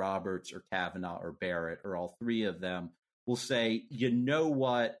maybe Roberts or Kavanaugh or Barrett or all 3 of them will say, you know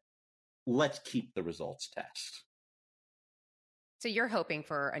what, let's keep the results test. So you're hoping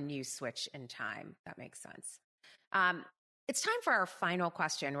for a new switch in time. That makes sense. It's time for our final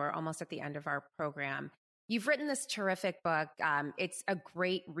question. We're almost at the end of our program. You've written this terrific book. It's a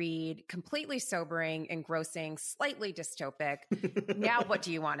great read, completely sobering, engrossing, slightly dystopic. Now, what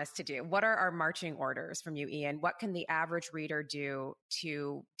do you want us to do? What are our marching orders from you, Ian? What can the average reader do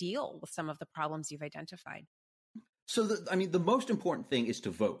to deal with some of the problems you've identified? So, the most important thing is to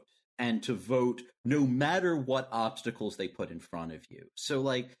vote, and to vote no matter what obstacles they put in front of you. So,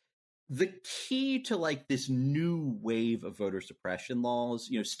 the key to this new wave of voter suppression laws,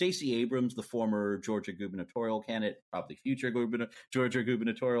 Stacey Abrams, the former Georgia gubernatorial candidate, probably future Georgia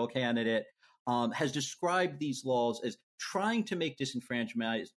gubernatorial candidate, has described these laws as trying to make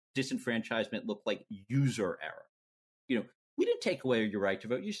disenfranchisement look like user error. We didn't take away your right to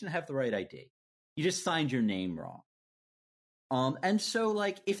vote. You just didn't have the right ID. You just signed your name wrong. And so,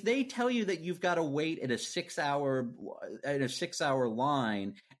 if they tell you that you've got to wait at a 6-hour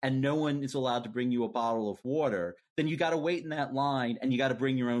line and no one is allowed to bring you a bottle of water, then you got to wait in that line and you got to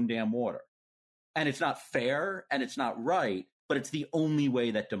bring your own damn water. And it's not fair and it's not right, but it's the only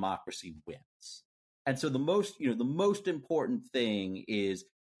way that democracy wins. And so the most important thing is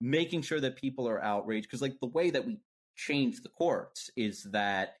making sure that people are outraged, because the way that we change the courts is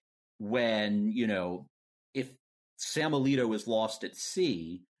that when, if Sam Alito is lost at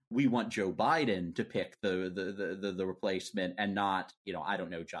sea, we want Joe Biden to pick the replacement and not,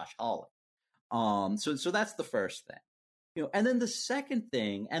 Josh Hawley. So that's the first thing. And then the second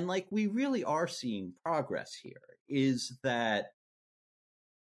thing, and we really are seeing progress here, is that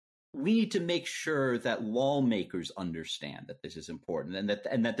we need to make sure that lawmakers understand that this is important, and that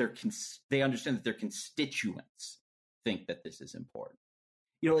they understand that their constituents think that this is important.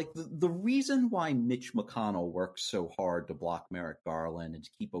 The reason why Mitch McConnell worked so hard to block Merrick Garland and to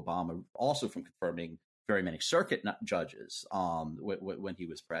keep Obama also from confirming very many circuit judges when he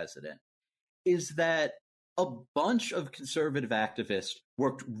was president is that a bunch of conservative activists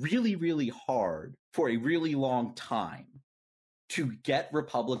worked really, really hard for a really long time to get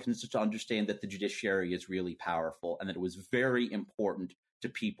Republicans to understand that the judiciary is really powerful and that it was very important to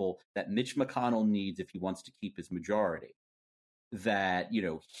people that Mitch McConnell needs if he wants to keep his majority. That,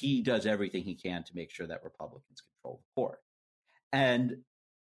 he does everything he can to make sure that Republicans control the court. And,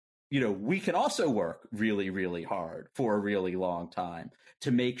 we can also work really, really hard for a really long time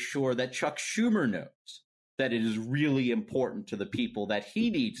to make sure that Chuck Schumer knows that it is really important to the people that he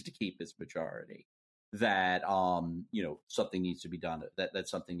needs to keep his majority, that, something needs to be done, that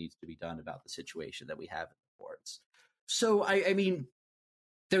something needs to be done about the situation that we have in the courts. So,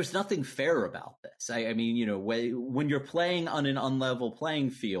 there's nothing fair about this. When you're playing on an unlevel playing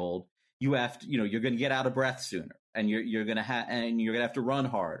field, you have to, you're going to get out of breath sooner, and you're going to have to run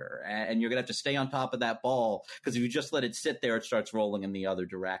harder, and you're going to have to stay on top of that ball, because if you just let it sit there, it starts rolling in the other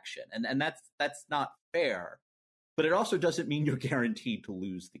direction, and that's not fair. but it also doesn't mean you're guaranteed to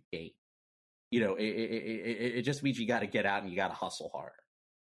lose the game. It just means you got to get out and you got to hustle harder.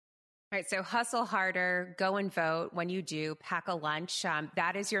 All right, so hustle harder, go and vote. When you do, pack a lunch.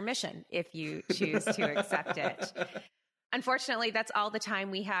 That is your mission if you choose to accept it. Unfortunately, that's all the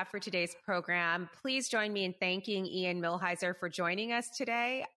time we have for today's program. Please join me in thanking Ian Millhiser for joining us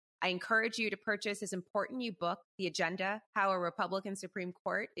today. I encourage you to purchase his important new book, The Agenda: How a Republican Supreme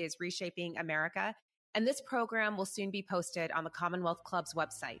Court is Reshaping America. And this program will soon be posted on the Commonwealth Club's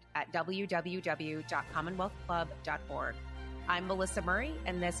website at www.commonwealthclub.org. I'm Melissa Murray,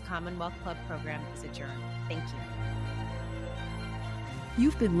 and this Commonwealth Club program is adjourned. Thank you.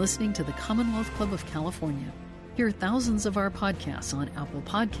 You've been listening to the Commonwealth Club of California. Hear thousands of our podcasts on Apple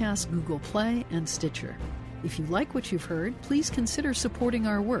Podcasts, Google Play, and Stitcher. If you like what you've heard, please consider supporting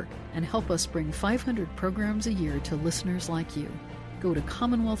our work and help us bring 500 programs a year to listeners like you. Go to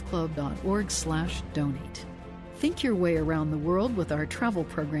commonwealthclub.org/donate. Think your way around the world with our travel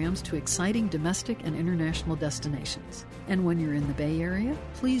programs to exciting domestic and international destinations. And when you're in the Bay Area,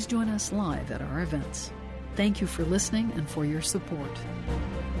 please join us live at our events. Thank you for listening and for your support.